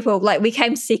the people, like we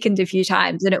came second a few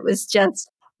times, and it was just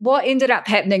what ended up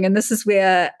happening. And this is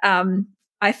where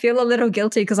I feel a little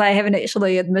guilty because I haven't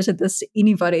actually admitted this to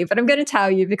anybody, but I'm going to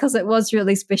tell you because it was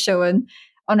really special. And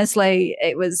honestly,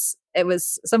 it was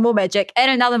some more magic. And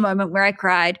another moment where I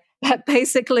cried, but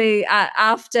basically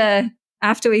after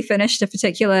we finished a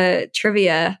particular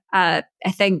trivia, I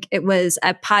think it was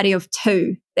a party of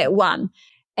two that won,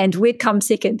 and we'd come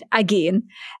second again.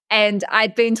 And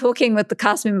I'd been talking with the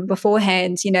cast member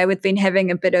beforehand. You know, we'd been having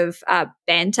a bit of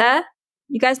banter.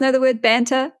 You guys know the word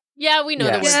banter? Yeah, we know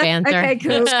the word banter. Okay,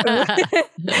 cool.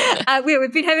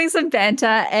 We've been having some banter,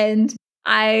 and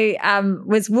I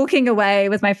was walking away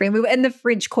with my friend. We were in the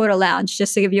French Quarter Lounge,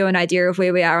 just to give you an idea of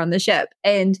where we are on the ship.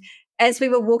 And as we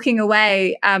were walking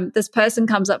away, this person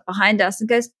comes up behind us and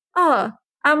goes, "Oh,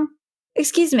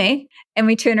 excuse me." And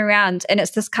we turn around, and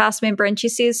it's this cast member, and she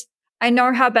says, "I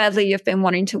know how badly you've been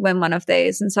wanting to win one of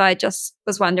these, and so I just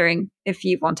was wondering if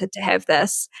you wanted to have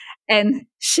this." And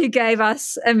she gave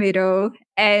us a medal,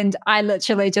 and I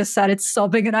literally just started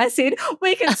sobbing, and I said,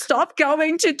 "We can stop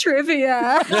going to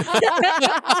trivia."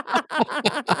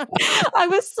 I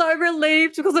was so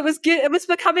relieved because it was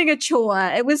becoming a chore.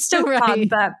 It was still fun,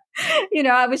 but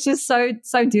I was just so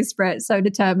desperate, so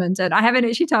determined. And I haven't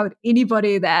actually told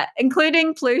anybody that,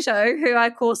 including Pluto, who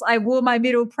of course I wore my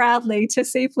medal proudly to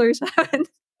see Pluto.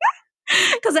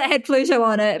 Because it had Pluto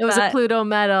on it. It was a Pluto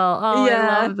medal. Oh, yeah,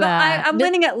 I love that. I'm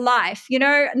winning at life,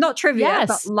 not trivia,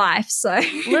 but life. So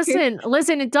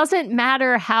listen, it doesn't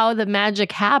matter how the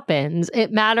magic happens.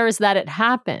 It matters that it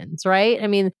happens, right? I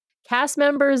mean, cast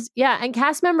members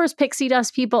pixie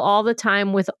dust people all the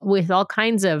time with all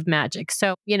kinds of magic.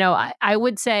 So, I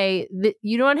would say that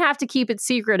you don't have to keep it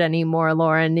secret anymore,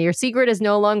 Lauren. Your secret is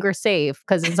no longer safe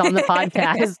because it's on the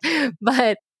podcast.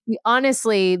 But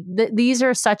honestly, these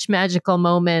are such magical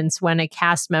moments when a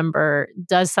cast member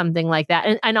does something like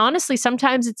that. And honestly,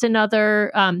 sometimes it's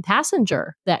another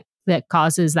passenger that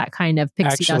causes that kind of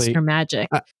pixie dust or magic.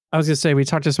 I was going to say, we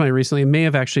talked to somebody recently, it may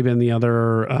have actually been the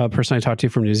other person I talked to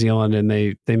from New Zealand, and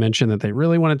they mentioned that they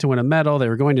really wanted to win a medal. They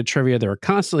were going to trivia. They were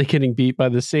constantly getting beat by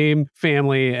the same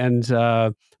family. And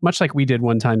much like we did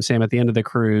one time, Sam, at the end of the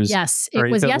cruise. Yes,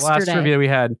 it was yesterday. Last trivia we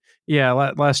had. Yeah,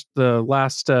 the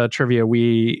last trivia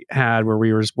we had where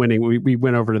we were winning, we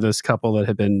went over to this couple that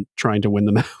had been trying to win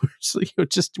the medal. So,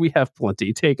 we have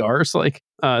plenty. Take ours. Like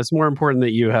it's more important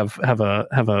that you have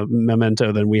a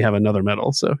memento than we have another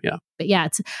medal. So yeah. But yeah,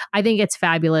 I think it's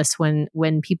fabulous when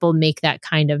people make that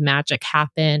kind of magic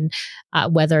happen,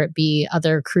 whether it be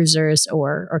other cruisers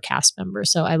or cast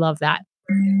members. So I love that.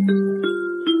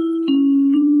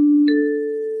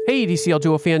 Hey, DCL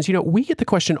Duo fans, we get the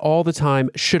question all the time,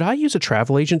 should I use a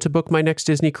travel agent to book my next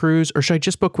Disney cruise, or should I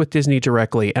just book with Disney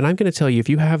directly? And I'm going to tell you, if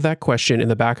you have that question in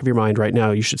the back of your mind right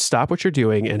now, you should stop what you're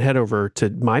doing and head over to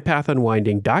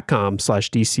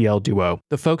mypathunwinding.com/DCL Duo.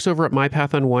 The folks over at My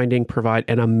Path Unwinding provide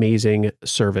an amazing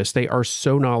service. They are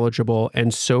so knowledgeable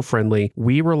and so friendly.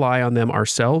 We rely on them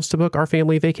ourselves to book our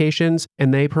family vacations,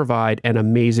 and they provide an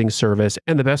amazing service.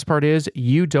 And the best part is,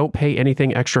 you don't pay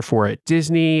anything extra for it.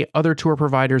 Disney, other tour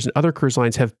providers, and other cruise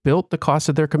lines have built the cost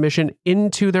of their commission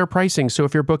into their pricing. So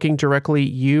if you're booking directly,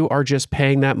 you are just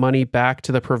paying that money back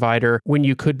to the provider when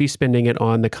you could be spending it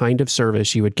on the kind of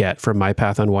service you would get from My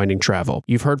Path Unwinding Travel.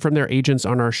 You've heard from their agents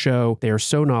on our show. They are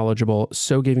so knowledgeable,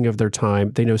 so giving of their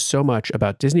time. They know so much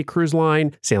about Disney Cruise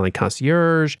Line, Sailing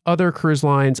Concierge, other cruise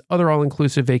lines, other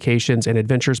all-inclusive vacations, and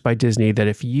adventures by Disney that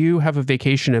if you have a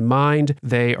vacation in mind,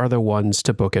 they are the ones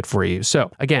to book it for you.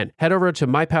 So again, head over to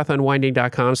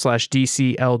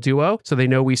mypathunwinding.com/DCL Duo so they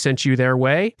know we sent you their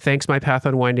way. Thanks, My Path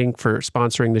Unwinding, for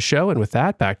sponsoring the show. And with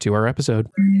that, back to our episode.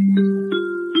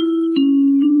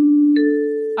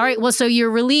 All right. Well, so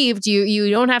you're relieved. You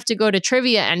don't have to go to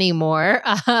trivia anymore,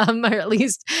 or at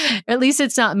least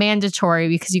it's not mandatory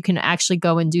because you can actually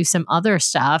go and do some other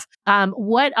stuff.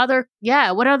 What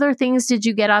other things did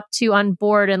you get up to on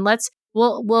board? And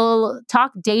we'll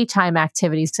talk daytime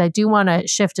activities because I do want to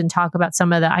shift and talk about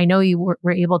some of the. I know you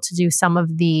were able to do some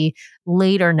of the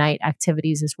later night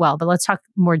activities as well, but let's talk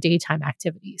more daytime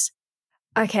activities.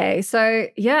 Okay, so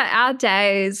yeah, our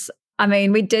days. I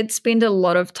mean, we did spend a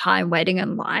lot of time waiting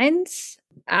in lines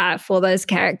for those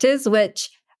characters, which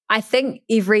I think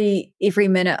every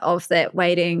minute of that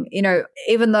waiting,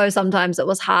 even though sometimes it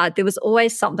was hard, there was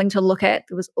always something to look at.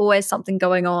 There was always something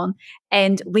going on.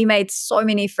 And we made so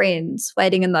many friends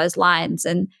waiting in those lines.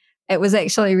 And it was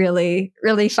actually really,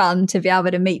 really fun to be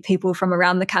able to meet people from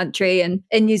around the country. And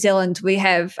in New Zealand, we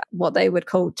have what they would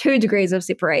call 2 degrees of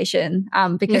separation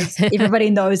because everybody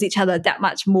knows each other that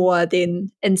much more than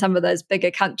in some of those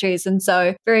bigger countries. And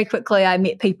so very quickly, I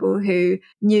met people who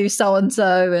knew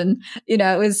so-and-so. And,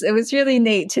 it was really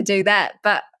neat to do that.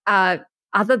 But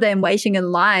other than waiting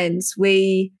in lines,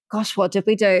 what did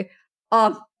we do?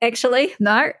 Oh, actually,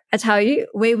 no, I tell you,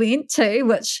 we went to,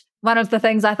 which one of the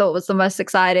things I thought was the most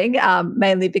exciting,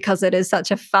 mainly because it is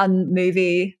such a fun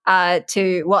movie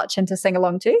to watch and to sing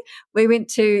along to. We went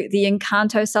to the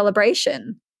Encanto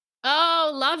celebration.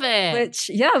 Oh, love it.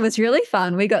 Which, was really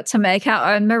fun. We got to make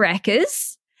our own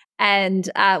maracas and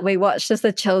we watched as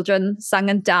the children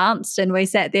sung and danced and we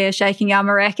sat there shaking our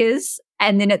maracas.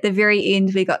 And then at the very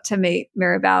end, we got to meet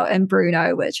Mirabel and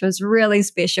Bruno, which was really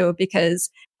special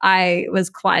because I was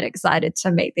quite excited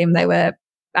to meet them. They were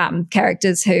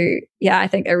characters who, I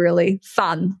think are really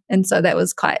fun. And so that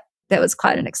was quite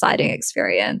an exciting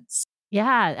experience.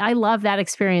 Yeah, I love that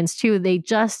experience too. They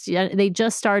just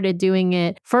started doing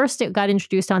it. First, it got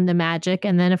introduced on the Magic,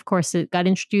 and then, of course, it got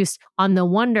introduced on the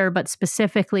Wonder, but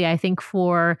specifically, I think,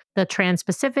 for the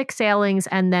Trans-Pacific sailings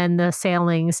and then the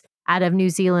sailings out of New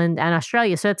Zealand and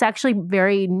Australia. So it's actually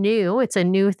very new. It's a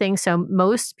new thing. So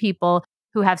most people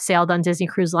who have sailed on Disney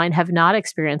Cruise Line have not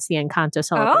experienced the Encanto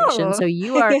celebration. Oh.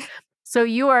 So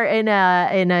you are in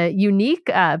a unique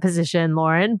position,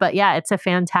 Lauren. But yeah, it's a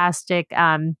fantastic.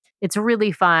 It's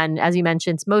really fun, as you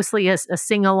mentioned. It's mostly a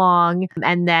sing along,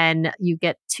 and then you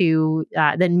get to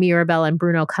then Mirabel and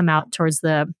Bruno come out towards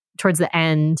the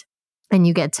end, and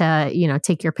you get to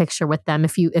take your picture with them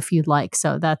if you'd like.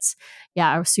 So that's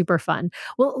super fun.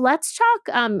 Well, let's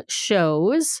talk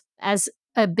shows. As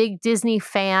a big Disney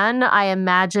fan, I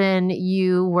imagine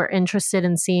you were interested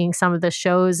in seeing some of the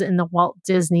shows in the Walt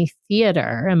Disney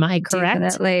Theater. Am I correct?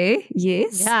 Definitely,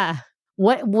 yes. Yeah.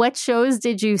 What shows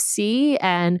did you see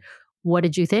and what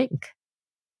did you think?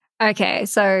 Okay,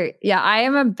 so I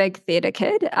am a big theatre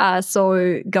kid.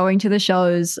 So going to the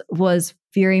shows was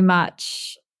very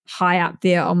much high up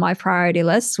there on my priority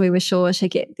list. We were sure to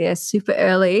get there super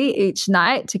early each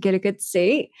night to get a good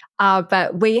seat.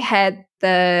 But we had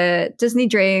the Disney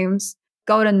Dreams,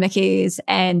 Golden Mickeys,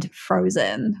 and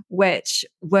Frozen, which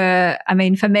were,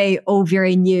 for me, all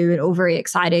very new and all very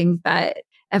exciting. But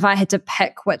if I had to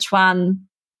pick which one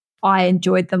I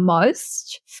enjoyed the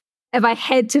most, if I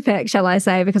had to pick, shall I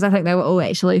say, because I think they were all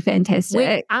actually fantastic.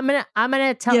 Wait, I'm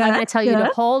gonna tell you to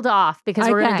hold off because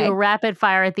we're gonna do a rapid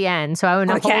fire at the end. So I want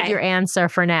to hold your answer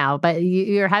for now. But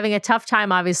you're having a tough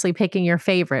time, obviously, picking your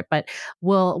favorite. But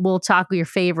we'll talk your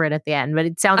favorite at the end. But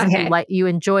it sounds like you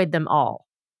enjoyed them all.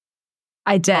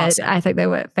 I did. Awesome. I think they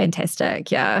were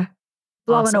fantastic. Yeah.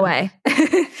 Blown away.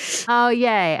 Oh,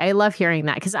 yay. I love hearing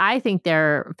that because I think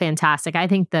they're fantastic. I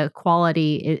think the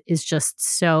quality is just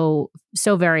so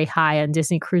very high on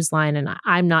Disney Cruise Line. And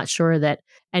I'm not sure that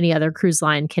any other cruise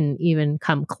line can even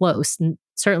come close. And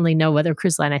certainly no other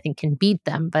cruise line I think can beat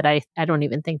them, but I don't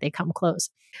even think they come close.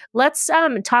 Let's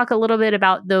talk a little bit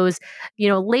about those,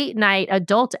 late night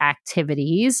adult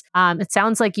activities. It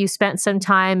sounds like you spent some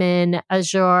time in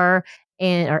Azure.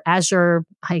 Or Azure,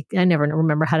 I never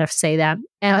remember how to say that,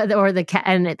 or the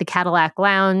Cadillac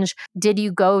Lounge. Did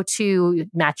you go to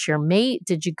Match Your Mate?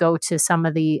 Did you go to some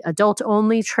of the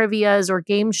adult-only trivias or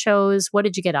game shows? What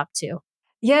did you get up to?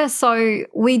 Yeah, so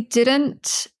we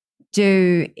didn't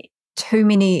do too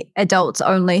many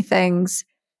adults-only things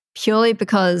purely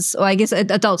because, I guess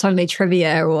adults-only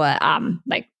trivia or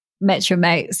Match Your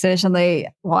Mate, certainly.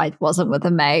 Well, I wasn't with a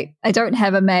mate. I don't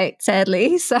have a mate,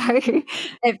 sadly. So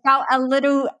it felt a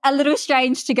little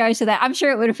strange to go to that. I'm sure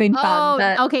it would have been fun.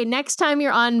 But okay. Next time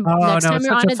you're on a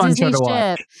Disney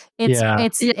ship,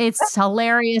 it's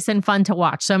hilarious and fun to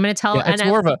watch. So I'm going to tell.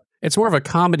 It's more of a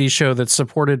comedy show that's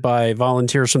supported by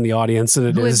volunteers from the audience than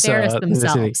it is embarrass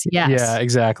themselves. Yes. Yeah,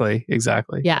 exactly.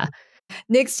 Yeah.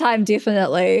 Next time,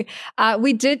 definitely.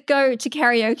 We did go to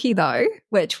karaoke though,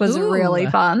 which was really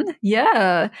fun.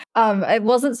 Yeah. It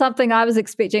wasn't something I was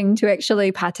expecting to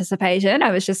actually participate in.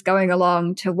 I was just going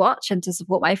along to watch and to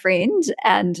support my friend.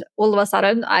 And all of a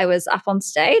sudden I was up on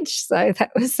stage. So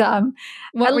that was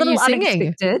What a were little you singing?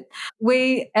 unexpected.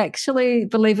 We actually,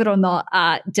 believe it or not,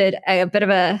 did a bit of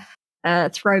a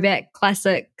throwback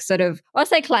classic sort of, I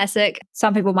say classic,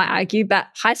 some people might argue, but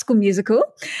High School Musical.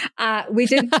 We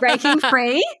did Breaking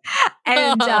Free.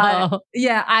 And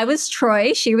yeah, I was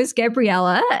Troy, she was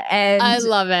Gabriella. And I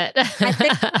love it. I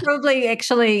think it probably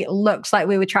actually looked like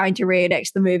we were trying to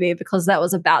reenact the movie because that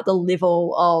was about the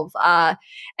level of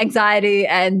anxiety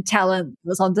and talent that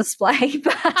was on display.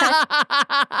 But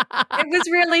it was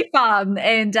really fun.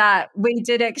 And we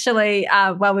did actually,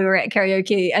 while we were at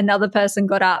karaoke, another person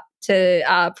got up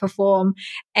to perform,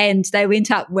 and they went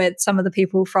up with some of the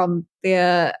people from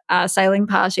their sailing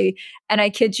party. And I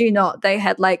kid you not, they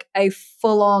had like a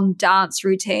full-on dance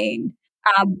routine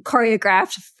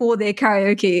choreographed for their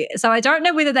karaoke. So I don't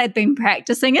know whether they'd been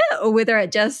practicing it or whether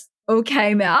it just all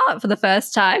came out for the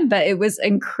first time, but it was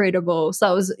incredible.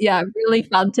 So it was, yeah, really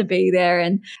fun to be there.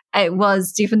 And it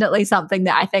was definitely something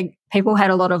that I think people had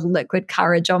a lot of liquid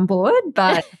courage on board,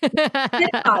 but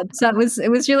yeah, so it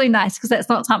was really nice because that's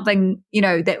not something, you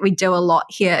know, that we do a lot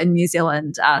here in New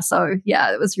Zealand. So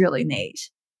yeah, it was really neat.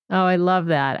 Oh, I love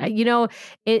that. You know,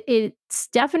 it's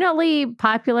definitely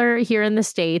popular here in the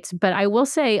States, but I will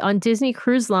say on Disney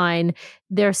Cruise Line,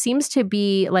 there seems to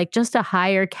be like just a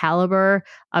higher caliber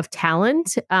of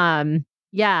talent.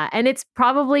 Yeah. And it's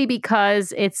probably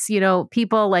because it's, you know,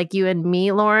 people like you and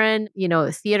me, Lauren, you know,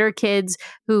 theater kids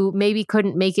who maybe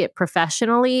couldn't make it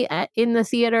professionally in the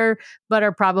theater, but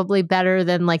are probably better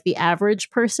than like the average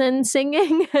person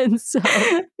singing. And so,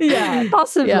 yeah,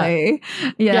 possibly.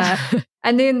 Yeah.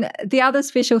 And then the other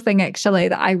special thing actually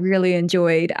that I really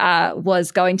enjoyed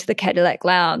was going to the Cadillac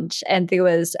Lounge. And there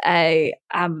was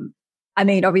I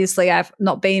mean, obviously I've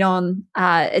not been on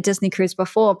a Disney cruise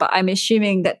before, but I'm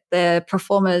assuming that the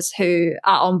performers who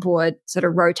are on board sort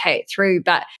of rotate through.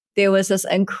 But there was this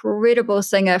incredible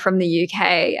singer from the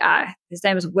UK. His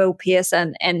name is Will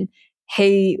Pearson, and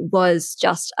he was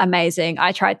just amazing.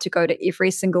 I tried to go to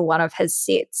every single one of his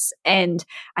sets. And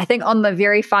I think on the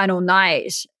very final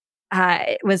night,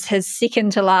 it was his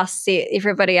second to last set.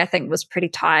 Everybody, I think, was pretty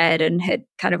tired and had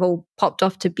kind of all popped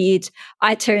off to bed.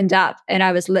 I turned up and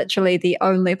I was literally the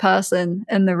only person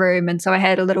in the room. And so I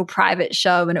had a little private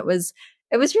show, and it was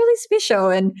really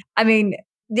special. And I mean,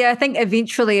 yeah, I think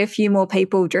eventually a few more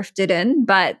people drifted in,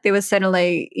 but there was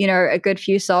suddenly, you know, a good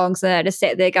few songs, and I just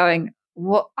sat there going,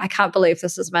 what, I can't believe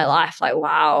this is my life. Like,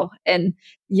 wow. And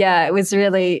yeah, it was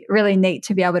really, really neat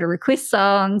to be able to request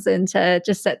songs and to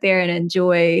just sit there and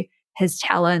enjoy his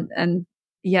talent. And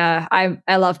yeah,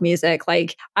 I love music.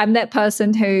 Like, I'm that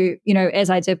person who, you know, as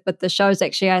I did with the shows,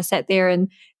 actually, I sat there and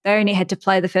they only had to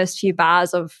play the first few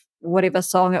bars of whatever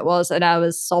song it was, and I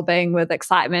was sobbing with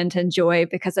excitement and joy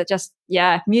because it just,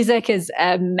 yeah, music is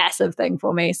a massive thing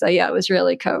for me. So yeah, it was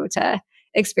really cool to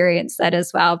experience that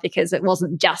as well, because it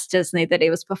wasn't just Disney that he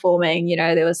was performing. You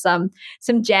know, there was some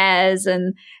jazz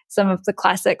and some of the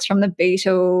classics from the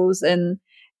Beatles and,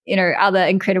 you know, other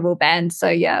incredible bands. So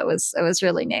yeah, it was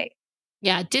really neat.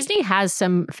 Yeah, Disney has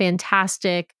some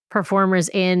fantastic performers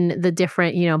in the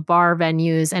different, you know, bar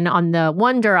venues. And on the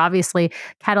Wonder, obviously,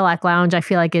 Cadillac Lounge, I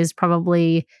feel like is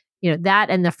probably, you know, that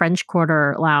and the French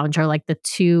Quarter Lounge are like the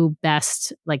two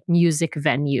best like music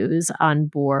venues on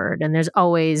board. And there's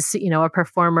always, you know, a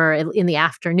performer in the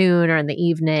afternoon or in the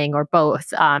evening or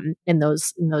both in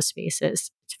those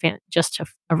spaces. It's just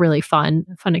a really fun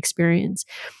experience.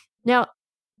 Now,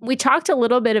 we talked a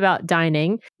little bit about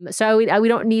dining, so we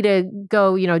don't need to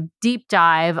go, you know, deep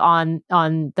dive on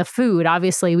the food.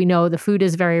 Obviously, we know the food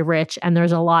is very rich and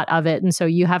there's a lot of it, and so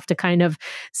you have to kind of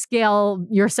scale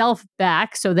yourself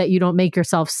back so that you don't make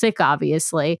yourself sick,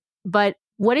 obviously. But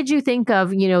what did you think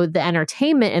of, you know, the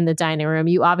entertainment in the dining room?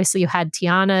 You had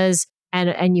Tiana's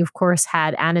and you of course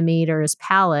had Animator's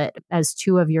Palette as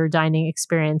two of your dining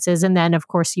experiences, and then of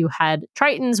course you had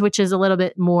Triton's, which is a little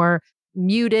bit more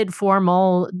muted,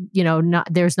 formal, you know,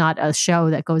 there's not a show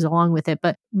that goes along with it.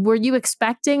 But were you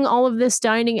expecting all of this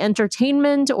dining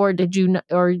entertainment, or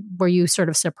or were you sort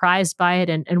of surprised by it?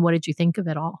 And what did you think of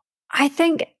it all? I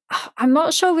think I'm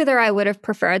not sure whether I would have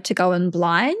preferred to go in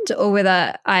blind or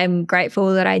whether I'm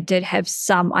grateful that I did have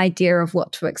some idea of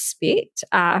what to expect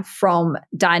from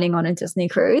dining on a Disney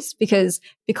cruise, because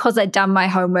I'd done my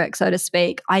homework, so to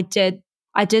speak. I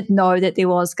did know that there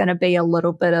was going to be a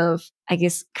little bit of, I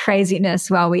guess,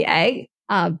 craziness while we ate,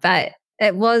 but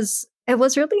it was It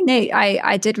was really neat.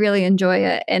 I did really enjoy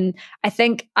it. And I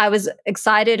think I was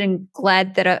excited and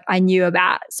glad that I knew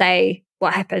about, say,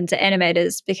 what happened to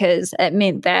animators, because it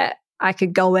meant that I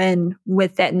could go in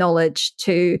with that knowledge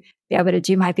to be able to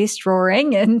do my best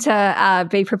drawing and to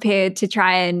be prepared to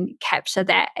try and capture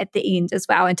that at the end as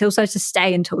well. And to also to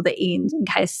stay until the end in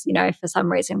case, for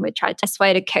some reason we tried this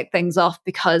way to kick things off,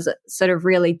 because it sort of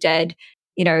really did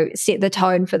set the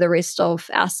tone for the rest of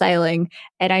our sailing.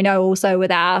 And I know also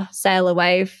with our Sail a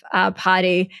Wave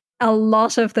party, a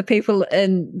lot of the people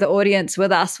in the audience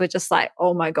with us were just like,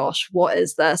 oh my gosh, what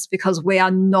is this? Because we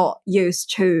are not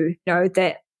used to,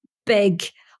 that big,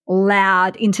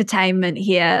 loud entertainment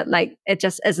here. Like, it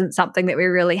just isn't something that we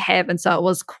really have. And so it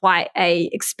was quite a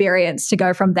experience to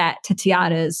go from that to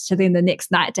Tiana's to then the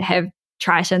next night to have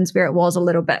Triton's, where it was a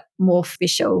little bit more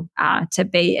official, to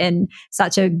be in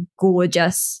such a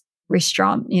gorgeous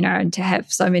restaurant, and to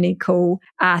have so many cool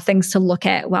things to look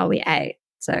at while we ate.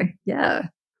 So, yeah.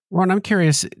 Ron, I'm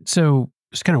curious. So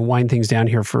just kind of wind things down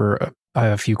here for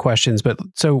a few questions. But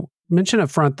so mention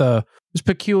up front, it was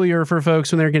peculiar for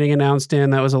folks when they're getting announced in.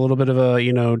 That was a little bit of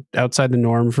a, outside the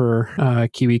norm for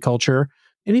Kiwi culture.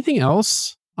 Anything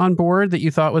else on board that you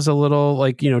thought was a little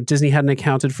like, Disney hadn't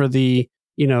accounted for the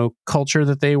culture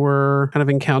that they were kind of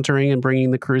encountering and bringing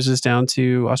the cruises down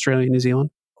to Australia and New Zealand?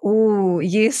 Oh,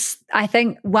 yes. I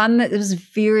think one that was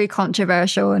very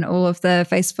controversial in all of the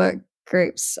Facebook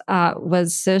groups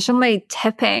was certainly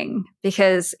tipping,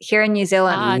 because here in New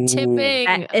Zealand, tipping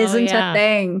that isn't a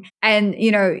thing. And,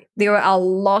 there were a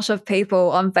lot of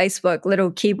people on Facebook, little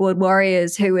keyboard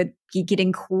warriors, who would be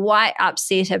getting quite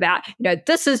upset about,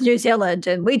 this is New Zealand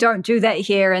and we don't do that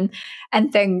here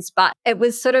and things. But it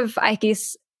was sort of, I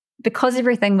guess, because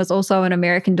everything was also in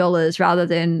American dollars rather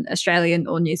than Australian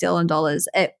or New Zealand dollars,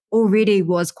 it already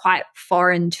was quite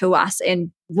foreign to us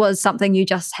and was something you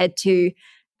just had to,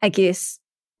 I guess,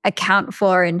 account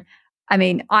for. And I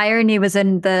mean, I only was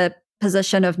in the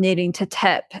position of needing to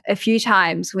tip a few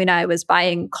times when I was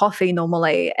buying coffee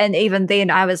normally. And even then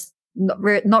I was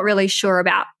not really sure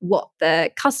about what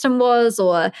the custom was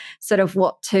or sort of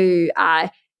what to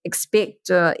expect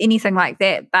or anything like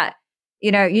that. But,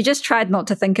 you just tried not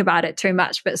to think about it too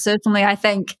much. But certainly I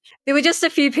think there were just a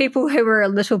few people who were a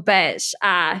little bit,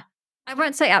 I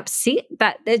won't say upset,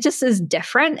 but it just is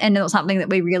different and not something that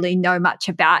we really know much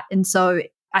about. And so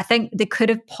I think there could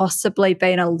have possibly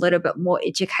been a little bit more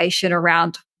education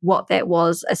around what that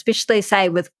was, especially say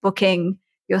with booking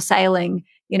your sailing.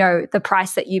 The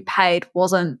price that you paid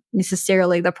wasn't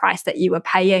necessarily the price that you were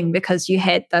paying, because you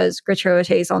had those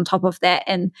gratuities on top of that.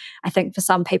 And I think for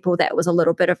some people that was a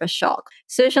little bit of a shock.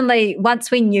 Certainly,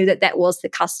 once we knew that that was the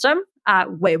custom,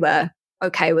 we were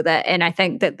okay with it. And I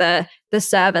think that the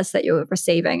service that you're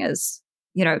receiving is,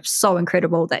 so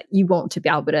incredible that you want to be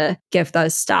able to give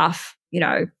those staff,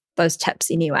 those tips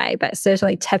anyway. But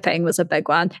certainly tipping was a big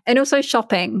one. And also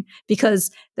shopping, because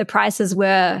the prices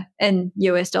were in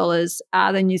US dollars.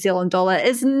 The New Zealand dollar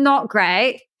is not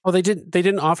great. Oh, they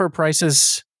didn't offer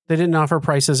prices. They didn't offer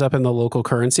prices up in the local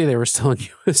currency. They were still in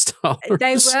US dollars.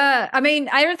 They were. I mean,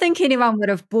 I don't think anyone would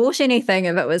have bought anything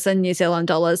if it was in New Zealand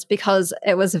dollars, because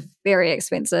it was very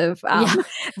expensive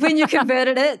when you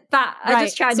converted it. But I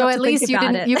just tried not to think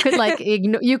about it.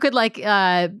 You could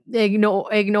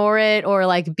ignore it, or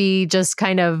like be just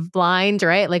kind of blind,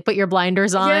 right? Like put your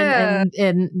blinders on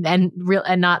and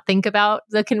not think about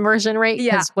the conversion rate.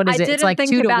 Yeah, what is it? It's like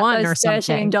 2 to 1 or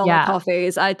something. $13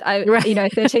 coffees. I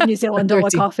 13 New Zealand dollar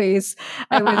coffees.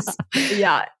 I was,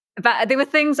 But there were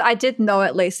things I did know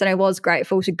at least, and I was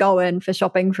grateful to go in for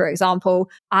shopping, for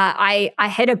example. I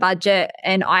had a budget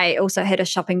and I also had a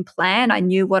shopping plan. I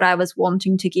knew what I was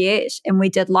wanting to get, and we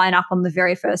did line up on the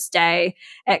very first day,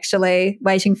 actually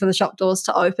waiting for the shop doors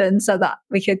to open so that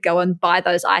we could go and buy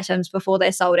those items before they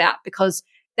sold out, because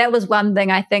that was one thing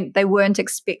I think they weren't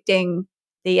expecting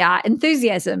the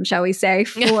enthusiasm, shall we say,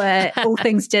 for all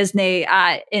things Disney,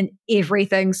 and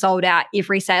everything sold out.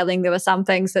 Every sailing, there were some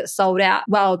things that sold out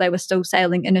while they were still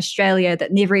sailing in Australia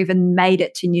that never even made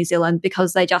it to New Zealand,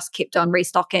 because they just kept on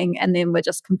restocking and then were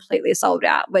just completely sold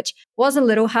out, which was a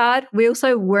little hard. We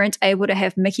also weren't able to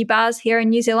have Mickey bars here in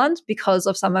New Zealand because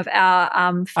of some of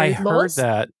our food laws.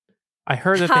 I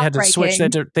heard that they had to switch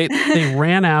that. They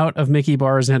ran out of Mickey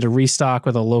bars and had to restock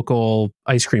with a local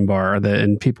ice cream bar,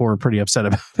 and people were pretty upset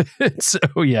about it. So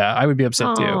yeah, I would be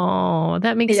upset too. Oh,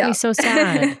 that makes me so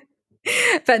sad.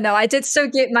 But no, I did still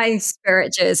get my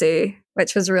Spirit jersey,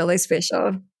 which was really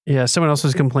special. Yeah, someone else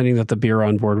was complaining that the beer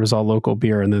on board was all local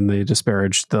beer, and then they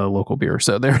disparaged the local beer.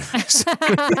 So the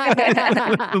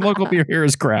local beer here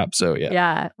is crap. So yeah.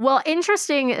 Yeah. Well,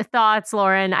 interesting thoughts,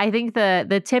 Lauren. I think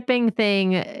the tipping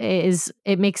thing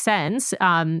it makes sense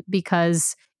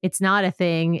because it's not a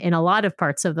thing in a lot of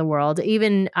parts of the world.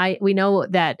 Even we know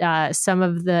that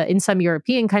in some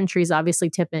European countries, obviously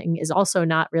tipping is also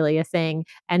not really a thing.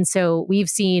 And so we've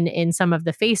seen in some of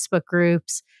the Facebook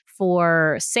groups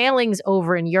for sailings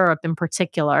over in Europe in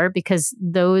particular, because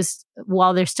those,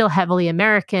 while they're still heavily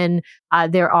American,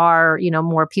 there are,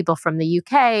 more people from the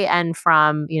UK and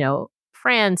from,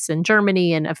 France and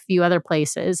Germany and a few other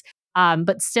places.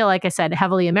 But still, like I said,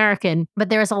 heavily American. But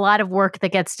there's a lot of work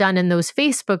that gets done in those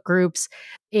Facebook groups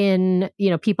in,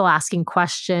 people asking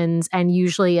questions and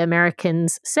usually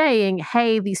Americans saying,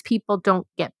 hey, these people don't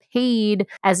get paid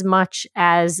as much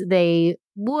as they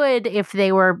would if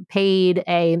they were paid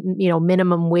a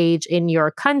minimum wage in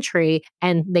your country,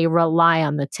 and they rely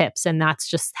on the tips, and that's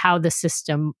just how the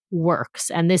system works.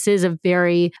 And this is a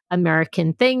very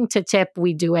American thing to tip.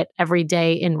 We do it every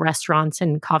day in restaurants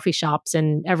and coffee shops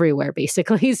and everywhere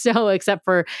basically. So except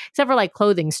for like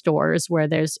clothing stores where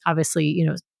there's obviously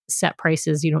set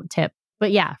prices, you don't tip.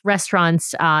 But yeah,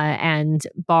 restaurants and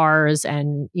bars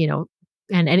and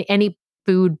and any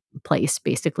food place,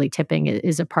 basically tipping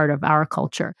is a part of our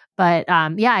culture. But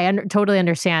I totally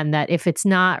understand that if it's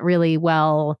not really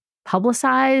well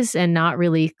publicized and not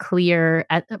really clear,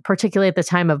 particularly at the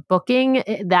time of booking,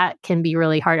 that can be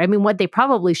really hard. I mean, what they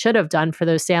probably should have done for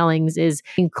those sailings is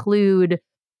include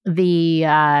the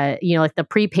like the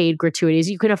prepaid gratuities.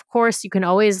 You can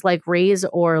always like raise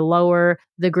or lower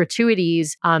the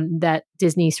gratuities that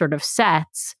Disney sort of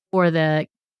sets for the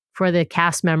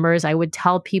cast members. I would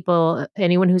tell people,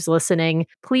 anyone who's listening,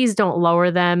 please don't lower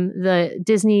them. The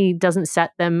Disney doesn't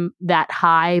set them that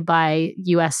high by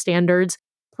US standards.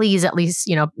 Please at least,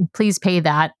 please pay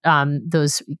that,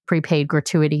 those prepaid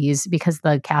gratuities, because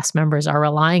the cast members are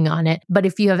relying on it. But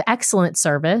if you have excellent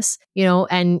service,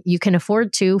 and you can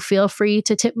afford to, feel free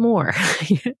to tip more.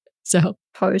 So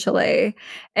totally.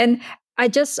 And I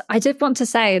did want to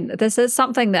say, this is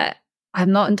something that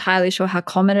I'm not entirely sure how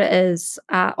common it is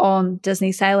on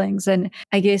Disney sailings. And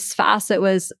I guess for us, it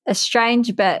was a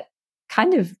strange but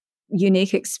kind of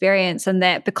unique experience, in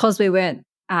that because we weren't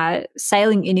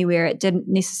sailing anywhere, it didn't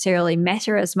necessarily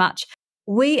matter as much.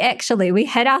 We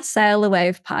had our sail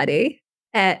away party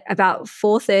at about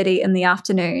 4:30 in the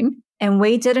afternoon, and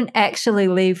we didn't actually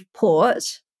leave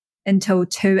port until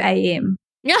 2 a.m.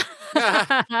 so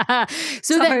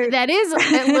that is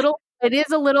a little. It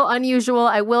is a little unusual.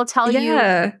 I will tell you,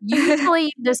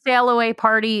 usually the sail away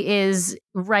party is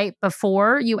right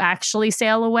before you actually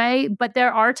sail away, but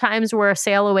there are times where a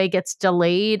sail away gets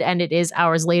delayed and it is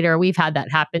hours later. We've had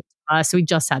that happen to us. We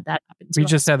just had that happen to us. We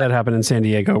just had that happen in San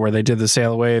Diego, where they did the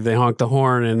sail away, they honked the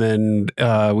horn, and then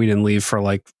we didn't leave for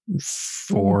like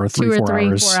 4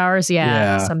 hours.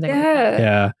 Yeah. Something like that.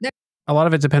 Yeah. A lot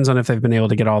of it depends on if they've been able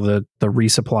to get all the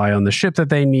resupply on the ship that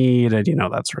they need, and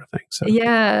that sort of thing. So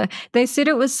yeah, they said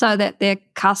it was so that their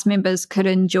cast members could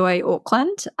enjoy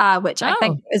Auckland, which I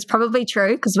think is probably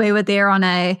true, because we were there on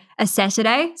a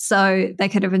Saturday, so they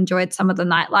could have enjoyed some of the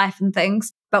nightlife and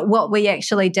things. But what we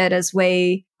actually did is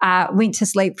we went to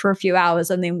sleep for a few hours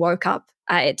and then woke up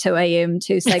at 2 a.m.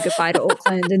 to say goodbye to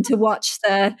Auckland and to watch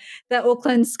the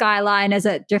Auckland skyline as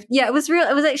it drifted. Yeah, it was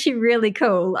actually really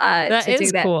cool. That to is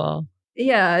do that. Cool.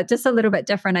 Yeah, just a little bit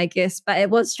different, I guess. But it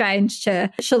was strange to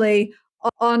actually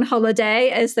on holiday,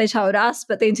 as they told us,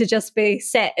 but then to just be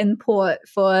sat in port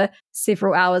for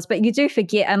several hours. But you do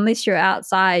forget, unless you're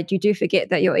outside, you do forget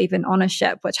that you're even on a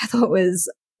ship, which I thought was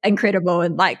incredible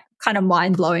and like kind of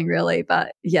mind blowing, really.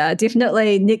 But yeah,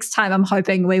 definitely next time I'm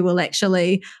hoping we will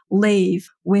actually leave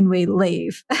when we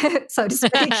leave, so to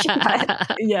speak.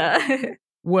 Yeah.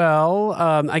 Well,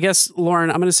 I guess,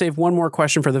 Lauren, I'm going to save one more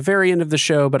question for the very end of the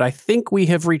show, but I think we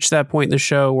have reached that point in the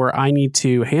show where I need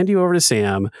to hand you over to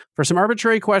Sam for some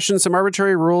arbitrary questions, some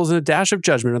arbitrary rules, and a dash of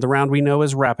judgment of the round we know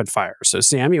as rapid fire. So,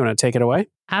 Sam, you want to take it away?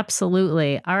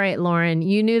 Absolutely. All right, Lauren,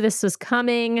 you knew this was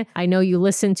coming. I know you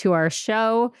listened to our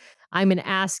show. I'm going to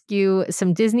ask you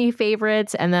some Disney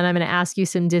favorites, and then I'm going to ask you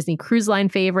some Disney Cruise Line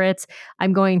favorites.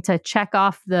 I'm going to check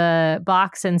off the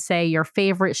box and say your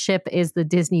favorite ship is the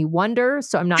Disney Wonder,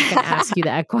 so I'm not going to ask you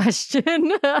that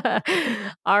question.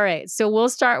 All right, so we'll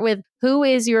start with, who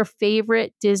is your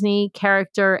favorite Disney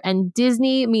character? And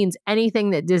Disney means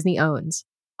anything that Disney owns.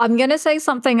 I'm going to say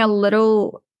something a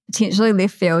little potentially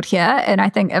left field here, and I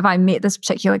think if I met this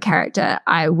particular character,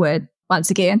 I would once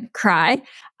again cry.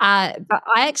 But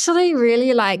I actually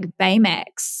really like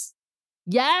Baymax.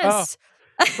 Yes.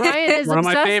 Brian is One of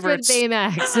my obsessed favorites. with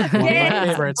Baymax. One of my Yes.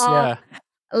 favorites, Oh, yeah.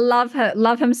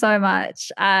 Love him so much.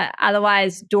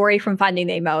 Otherwise, Dory from Finding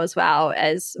Nemo as well,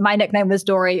 as my nickname was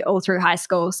Dory all through high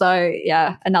school. So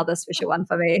yeah, another special one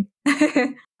for me.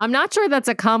 I'm not sure that's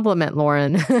a compliment,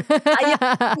 Lauren.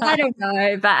 I don't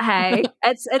know, but hey,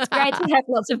 it's great to have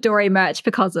lots of Dory merch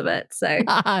because of it. So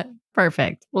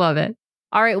Perfect. Love it.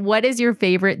 All right. What is your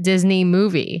favorite Disney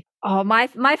movie? oh, my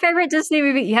favorite Disney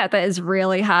movie, yeah, that is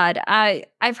really hard. I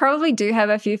probably do have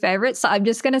a few favorites. So I'm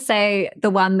just gonna say the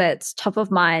one that's top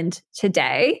of mind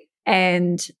today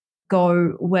and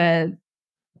go with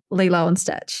Lilo and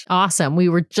Stitch. Awesome. We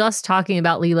were just talking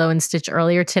about Lilo and Stitch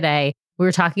earlier today. We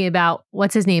were talking about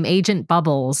what's his name? Agent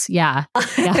Bubbles. Yeah.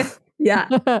 Yeah. Yeah.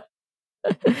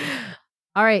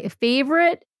 All right.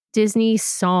 Favorite Disney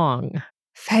song?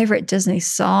 Favorite Disney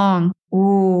song?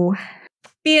 Ooh.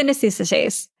 Bare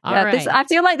Necessities. All Yeah, right. I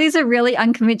feel like these are really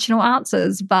unconventional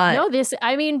answers, but No,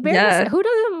 who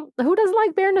doesn't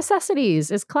like Bare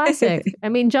Necessities? It's classic. I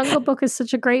mean, Jungle Book is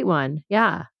such a great one.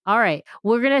 Yeah. All right.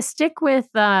 We're going to stick with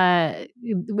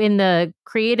in the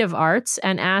creative arts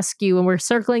and ask you, and we're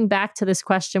circling back to this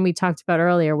question we talked about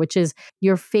earlier, which is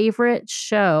your favorite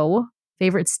stage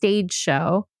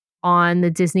show on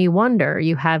the Disney Wonder.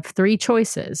 You have 3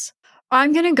 choices.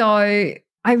 I'm going to go,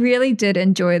 I really did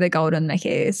enjoy the Golden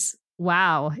Mickeys.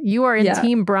 Wow. You are in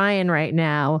Team Brian right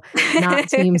now, not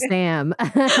Team Sam.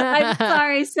 I'm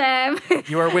sorry, Sam.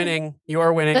 You are winning. You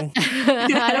are winning.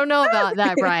 I don't know about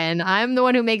that, Brian. I'm the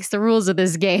one who makes the rules of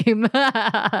this game.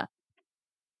 All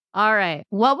right.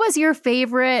 What was your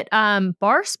favorite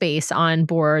bar space on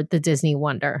board the Disney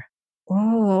Wonder?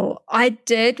 Oh, I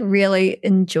did really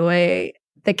enjoy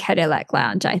the Cadillac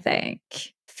Lounge, I think.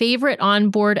 Favorite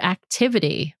onboard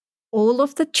activity? All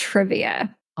of the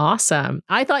trivia. Awesome.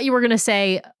 I thought you were going to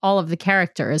say all of the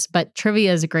characters, but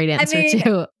trivia is a great answer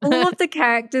too. All of the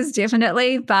characters,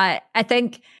 definitely. But I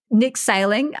think next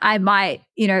sailing, I might,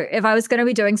 if I was going to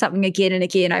be doing something again and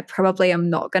again, I probably am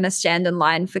not going to stand in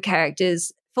line for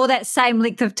characters for that same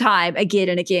length of time again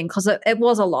and again, because it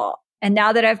was a lot. And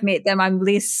now that I've met them, I'm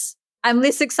less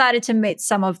excited to meet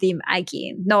some of them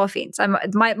again. No offense.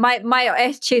 My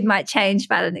attitude might change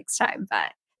by the next time,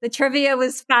 but the trivia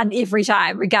was fun every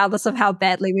time, regardless of how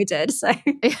badly we did. So,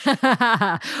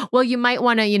 well, you might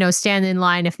want to, stand in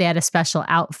line if they had a special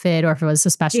outfit or if it was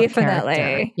a special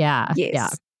character. Yeah. Yes. Yeah.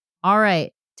 All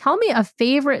right. Tell me a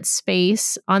favorite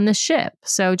space on the ship.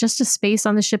 So just a space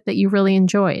on the ship that you really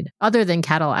enjoyed, other than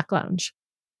Cadillac Lounge.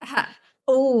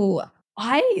 Oh,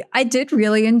 I did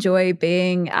really enjoy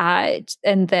being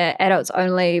in the adults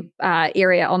only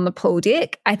area on the pool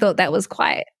deck. I thought that was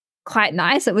quite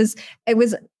nice. It was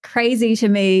crazy to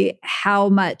me how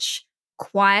much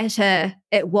quieter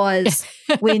it was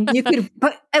when you could,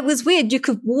 but it was weird. You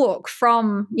could walk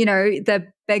from, the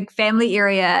big family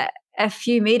area a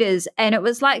few meters and it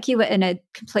was like you were in a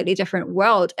completely different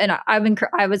world. And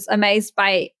I was amazed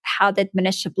by how they'd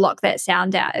managed to block that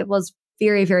sound out. It was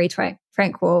very, very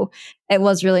tranquil. It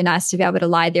was really nice to be able to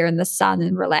lie there in the sun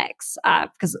and relax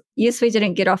because yes, we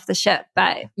didn't get off the ship,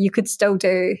 but you could still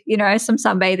do, some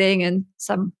sunbathing and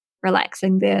some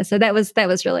relaxing there. So that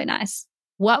was really nice.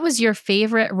 What was your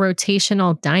favorite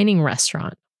rotational dining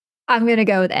restaurant? I'm going to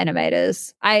go with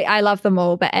Animators. I love them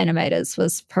all, but Animators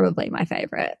was probably my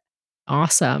favorite.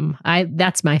 Awesome.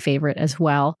 That's my favorite as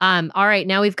well. All right.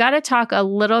 Now we've got to talk a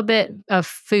little bit of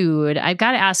food. I've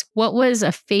got to ask, what was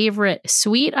a favorite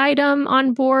sweet item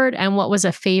on board and what was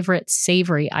a favorite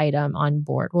savory item on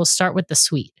board? We'll start with the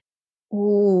sweet.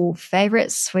 Oh,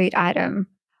 favorite sweet item.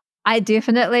 I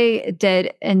definitely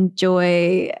did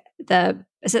enjoy but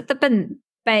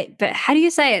how do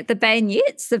you say it? The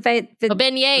beignets? Beignets.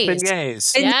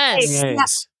 Beignets. Yes.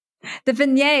 Beignets. The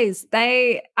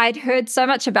beignets, I'd heard so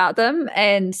much about them.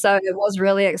 And so it was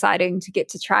really exciting to get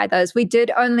to try those. We did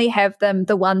only have them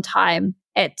the one time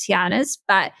at Tiana's,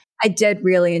 but I did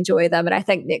really enjoy them. And I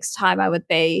think next time I would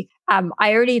be,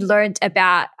 I already learned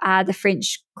about the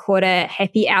French Quarter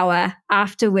happy hour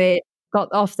after we got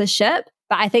off the ship.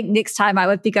 But I think next time I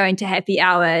would be going to happy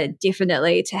hour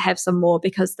definitely to have some more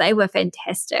because they were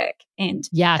fantastic. And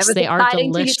yes, they are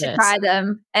delicious. To get to try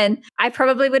them. And I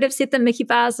probably would have said the Mickey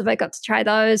bars if I got to try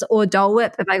those, or Dole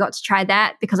Whip if I got to try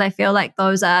that, because I feel like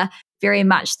those are very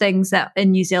much things that in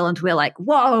New Zealand we're like,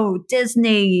 whoa,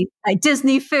 Disney, like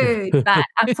Disney food. But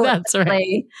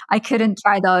unfortunately, I couldn't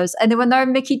try those. And there were no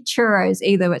Mickey churros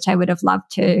either, which I would have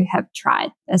loved to have tried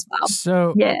as well.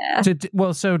 So, yeah.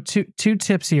 So two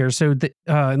tips here. So,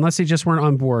 unless they just weren't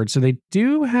on board. So they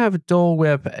do have Dole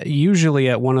Whip usually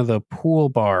at one of the pool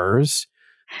bars.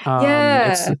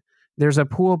 There's a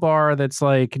pool bar that's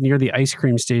like near the ice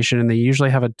cream station, and they usually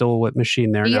have a Dole Whip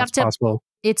machine there. You Now have it's possible.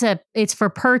 It's for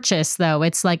purchase though.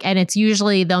 It's like, and it's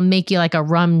usually they'll make you like a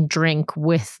rum drink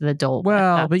with the Dole Whip.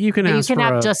 Well, but you can But you ask can for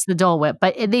have a just the Dole Whip,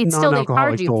 but they charge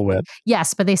non-alcoholic you. Dole Whip.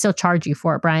 Yes, but they still charge you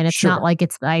for it, Brian. It's not Sure. like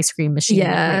it's the ice cream machine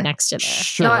Yeah. right next to there.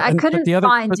 Sure. No, I And- but couldn't the other-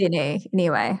 find but- any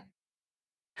anyway.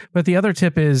 But the other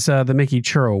tip is the Mickey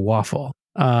Churro waffle.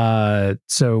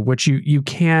 So which you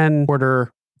can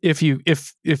order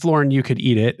if Lauren, you could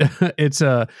eat it. It's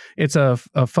a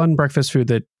fun breakfast food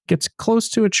that gets close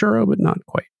to a churro, but not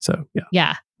quite. So yeah.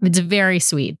 Yeah. It's very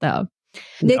sweet though.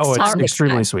 Next It's time.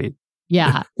 extremely sweet.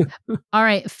 Yeah. All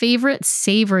right. Favorite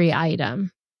savory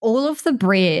item. All of the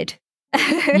bread.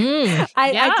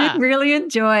 I did really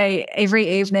enjoy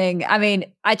every evening. I mean,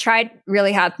 I tried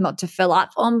really hard not to fill up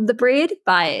on the bread,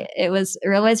 but it was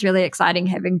always really exciting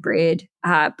having bread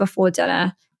before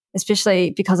dinner,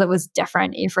 especially because it was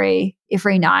different every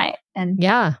night. And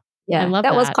Yeah. I love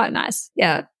that was that. quite nice.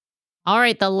 Yeah. All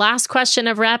right. The last question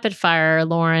of rapid fire,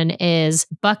 Lauren, is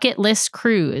bucket list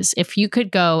cruise. If you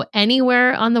could go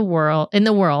anywhere in the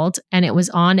world and it was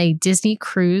on a Disney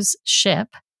cruise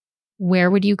ship, where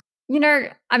would you go? You know,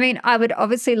 I mean, I would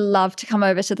obviously love to come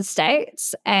over to the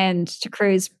States and to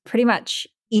cruise pretty much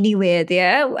anywhere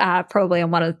there, probably on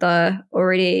one of the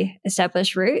already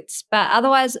established routes. But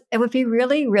otherwise, it would be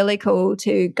really, really cool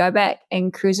to go back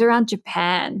and cruise around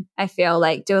Japan. I feel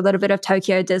like do a little bit of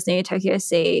Tokyo Disney, Tokyo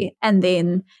Sea, and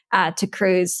then to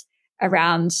cruise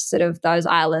around sort of those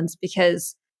islands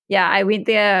because, yeah, I went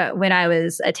there when I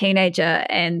was a teenager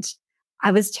and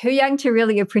I was too young to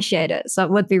really appreciate it. So it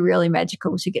would be really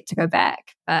magical to get to go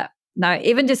back. But no,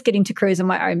 even just getting to cruise in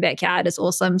my own backyard is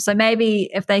awesome. So maybe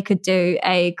if they could do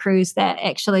a cruise that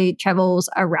actually travels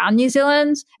around New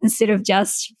Zealand instead of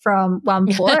just from one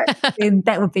port, then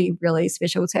that would be really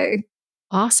special too.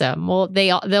 Awesome. Well,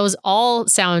 those all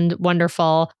sound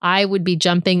wonderful. I would be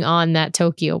jumping on that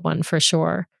Tokyo one for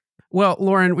sure. Well,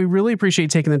 Lauren, we really appreciate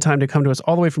taking the time to come to us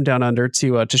all the way from down under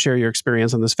to share your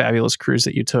experience on this fabulous cruise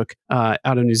that you took out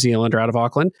of New Zealand or out of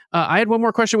Auckland. I had one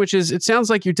more question, which is, it sounds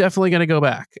like you're definitely going to go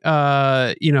back,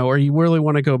 or you really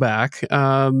want to go back.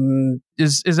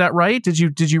 Is that right? Did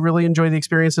you really enjoy the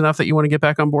experience enough that you want to get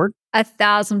back on board?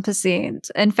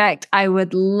 1,000%. In fact, I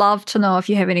would love to know if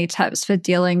you have any tips for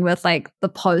dealing with like the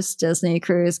post Disney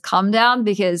cruise come down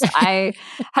because I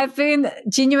have been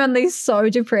genuinely so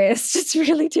depressed. It's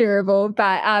really terrible.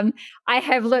 But I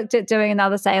have looked at doing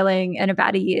another sailing in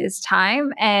about a year's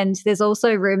time. And there's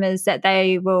also rumors that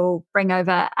they will bring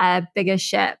over a bigger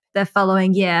ship the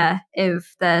following year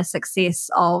if the success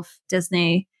of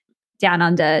Disney Down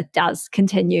Under does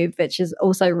continue, which is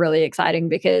also really exciting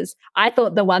because I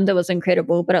thought the Wonder was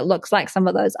incredible, but it looks like some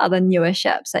of those other newer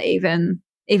ships are even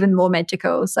more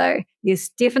magical. So yes,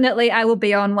 definitely I will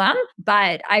be on one,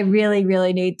 but I really,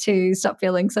 really need to stop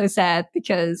feeling so sad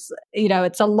because,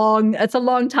 it's a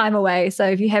long time away. So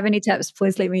if you have any tips,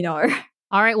 please let me know.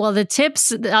 All right. Well, the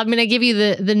tips, I'm going to give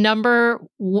you the number.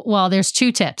 Well, there's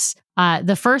two tips.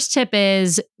 The first tip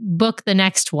is book the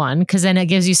next one because then it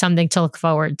gives you something to look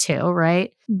forward to,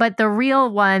 right? But the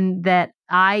real one that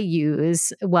I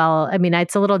use, well, I mean,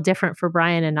 it's a little different for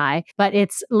Brian and I, but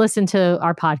it's listen to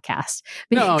our podcast.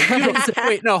 No, you don't,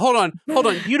 wait, no, hold on.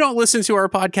 You don't listen to our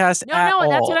podcast at all.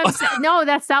 That's what I'm saying. No,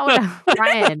 that's not what I'm,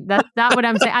 Brian. That's not what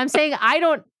I'm saying. I'm saying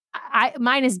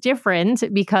mine is different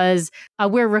because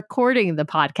we're recording the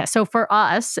podcast. So for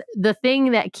us, the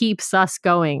thing that keeps us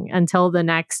going until the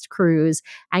next cruise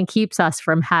and keeps us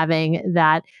from having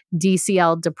that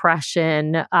DCL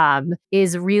depression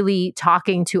is really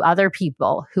talking to other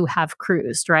people who have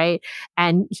cruised, right?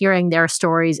 And hearing their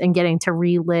stories and getting to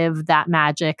relive that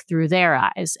magic through their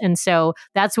eyes. And so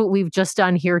that's what we've just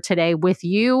done here today with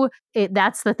you.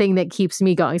 That's the thing that keeps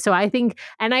me going. So I think,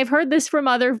 and I've heard this from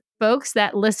other folks,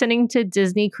 that listening to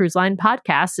Disney Cruise Line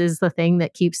podcasts is the thing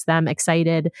that keeps them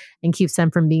excited and keeps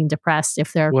them from being depressed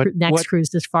if their next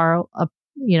cruise is far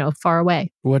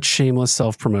away. What shameless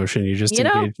self-promotion you just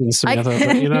engaged in, Samantha.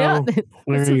 There you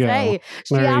go.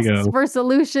 She asks for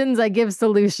solutions. I give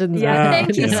solutions. Yeah,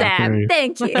 thank you, Sam.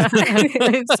 Thank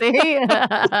you. See?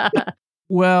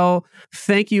 Well,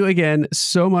 thank you again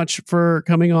so much for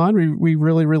coming on. We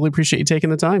really, really appreciate you taking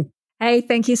the time. Hey,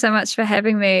 thank you so much for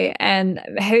having me. And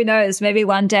who knows, maybe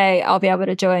one day I'll be able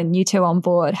to join you two on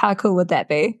board. How cool would that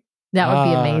be? That would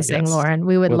be amazing, yes. Lauren.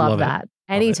 We would love that.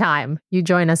 Anytime. You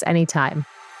join us anytime.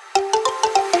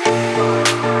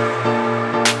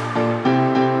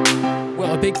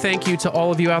 Well, big thank you to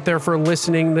all of you out there for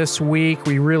listening this week.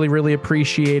 We really, really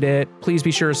appreciate it. Please be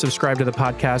sure to subscribe to the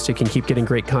podcast so you can keep getting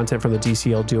great content from the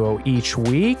DCL Duo each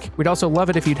week. We'd also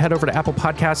love it if you'd head over to Apple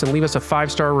Podcasts and leave us a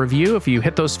 5-star review. If you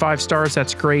hit those 5 stars,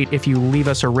 that's great. If you leave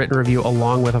us a written review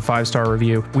along with a 5-star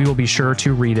review, we will be sure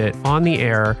to read it on the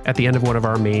air at the end of one of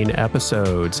our main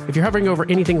episodes. If you're hovering over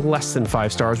anything less than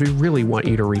 5 stars, we really want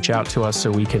you to reach out to us so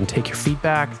we can take your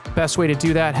feedback. Best way to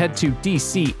do that, head to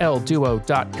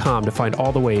dclduo.com to find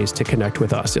all the ways to connect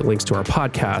with us. It links to our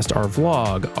podcast, our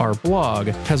vlog, our blog,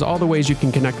 has all the ways you can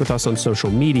connect with us on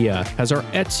social media, has our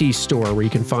Etsy store where you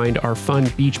can find our fun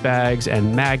beach bags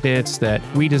and magnets that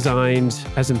we designed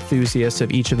as enthusiasts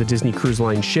of each of the Disney Cruise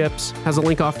Line ships, has a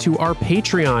link off to our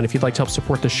Patreon if you'd like to help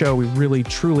support the show. We really,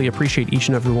 truly appreciate each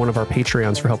and every one of our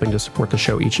Patreons for helping to support the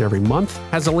show each and every month,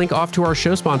 has a link off to our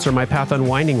show sponsor, My Path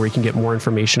Unwinding, where you can get more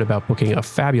information about booking a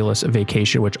fabulous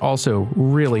vacation, which also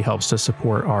really helps to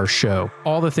support our show.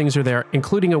 All the things are there,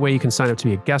 including a way you can sign up to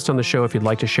be a guest on the show if you'd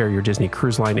like to share your Disney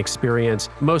Cruise Line experience.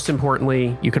 Most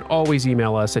importantly, you can always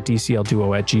email us at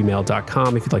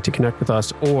dclduo@gmail.com if you'd like to connect with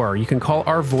us, or you can call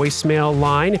our voicemail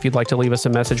line if you'd like to leave us a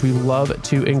message. We love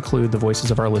to include the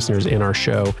voices of our listeners in our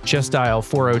show. Just dial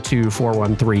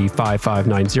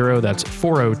 402-413-5590. That's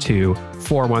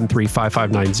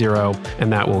 402-413-5590,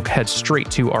 and that will head straight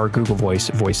to our Google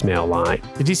Voice voicemail line.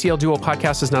 The DCL Duo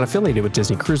podcast is not affiliated with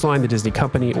Disney Cruise Line, the Disney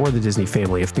Company, or the Disney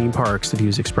family of theme parks. The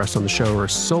views expressed on the show are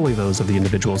solely those of the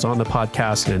individuals on the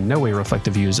podcast and in no way reflect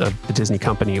the views of the Disney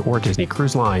Company or Disney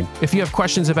Cruise Line. If you have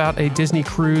questions about a Disney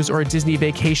cruise or a Disney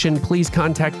vacation, please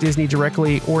contact Disney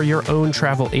directly or your own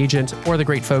travel agent or the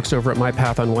great folks over at My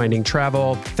Path Unwinding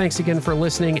Travel. Thanks again for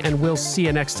listening, and we'll see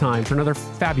you next time for another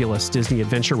fabulous Disney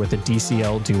adventure with the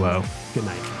DCL Duo. Good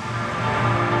night.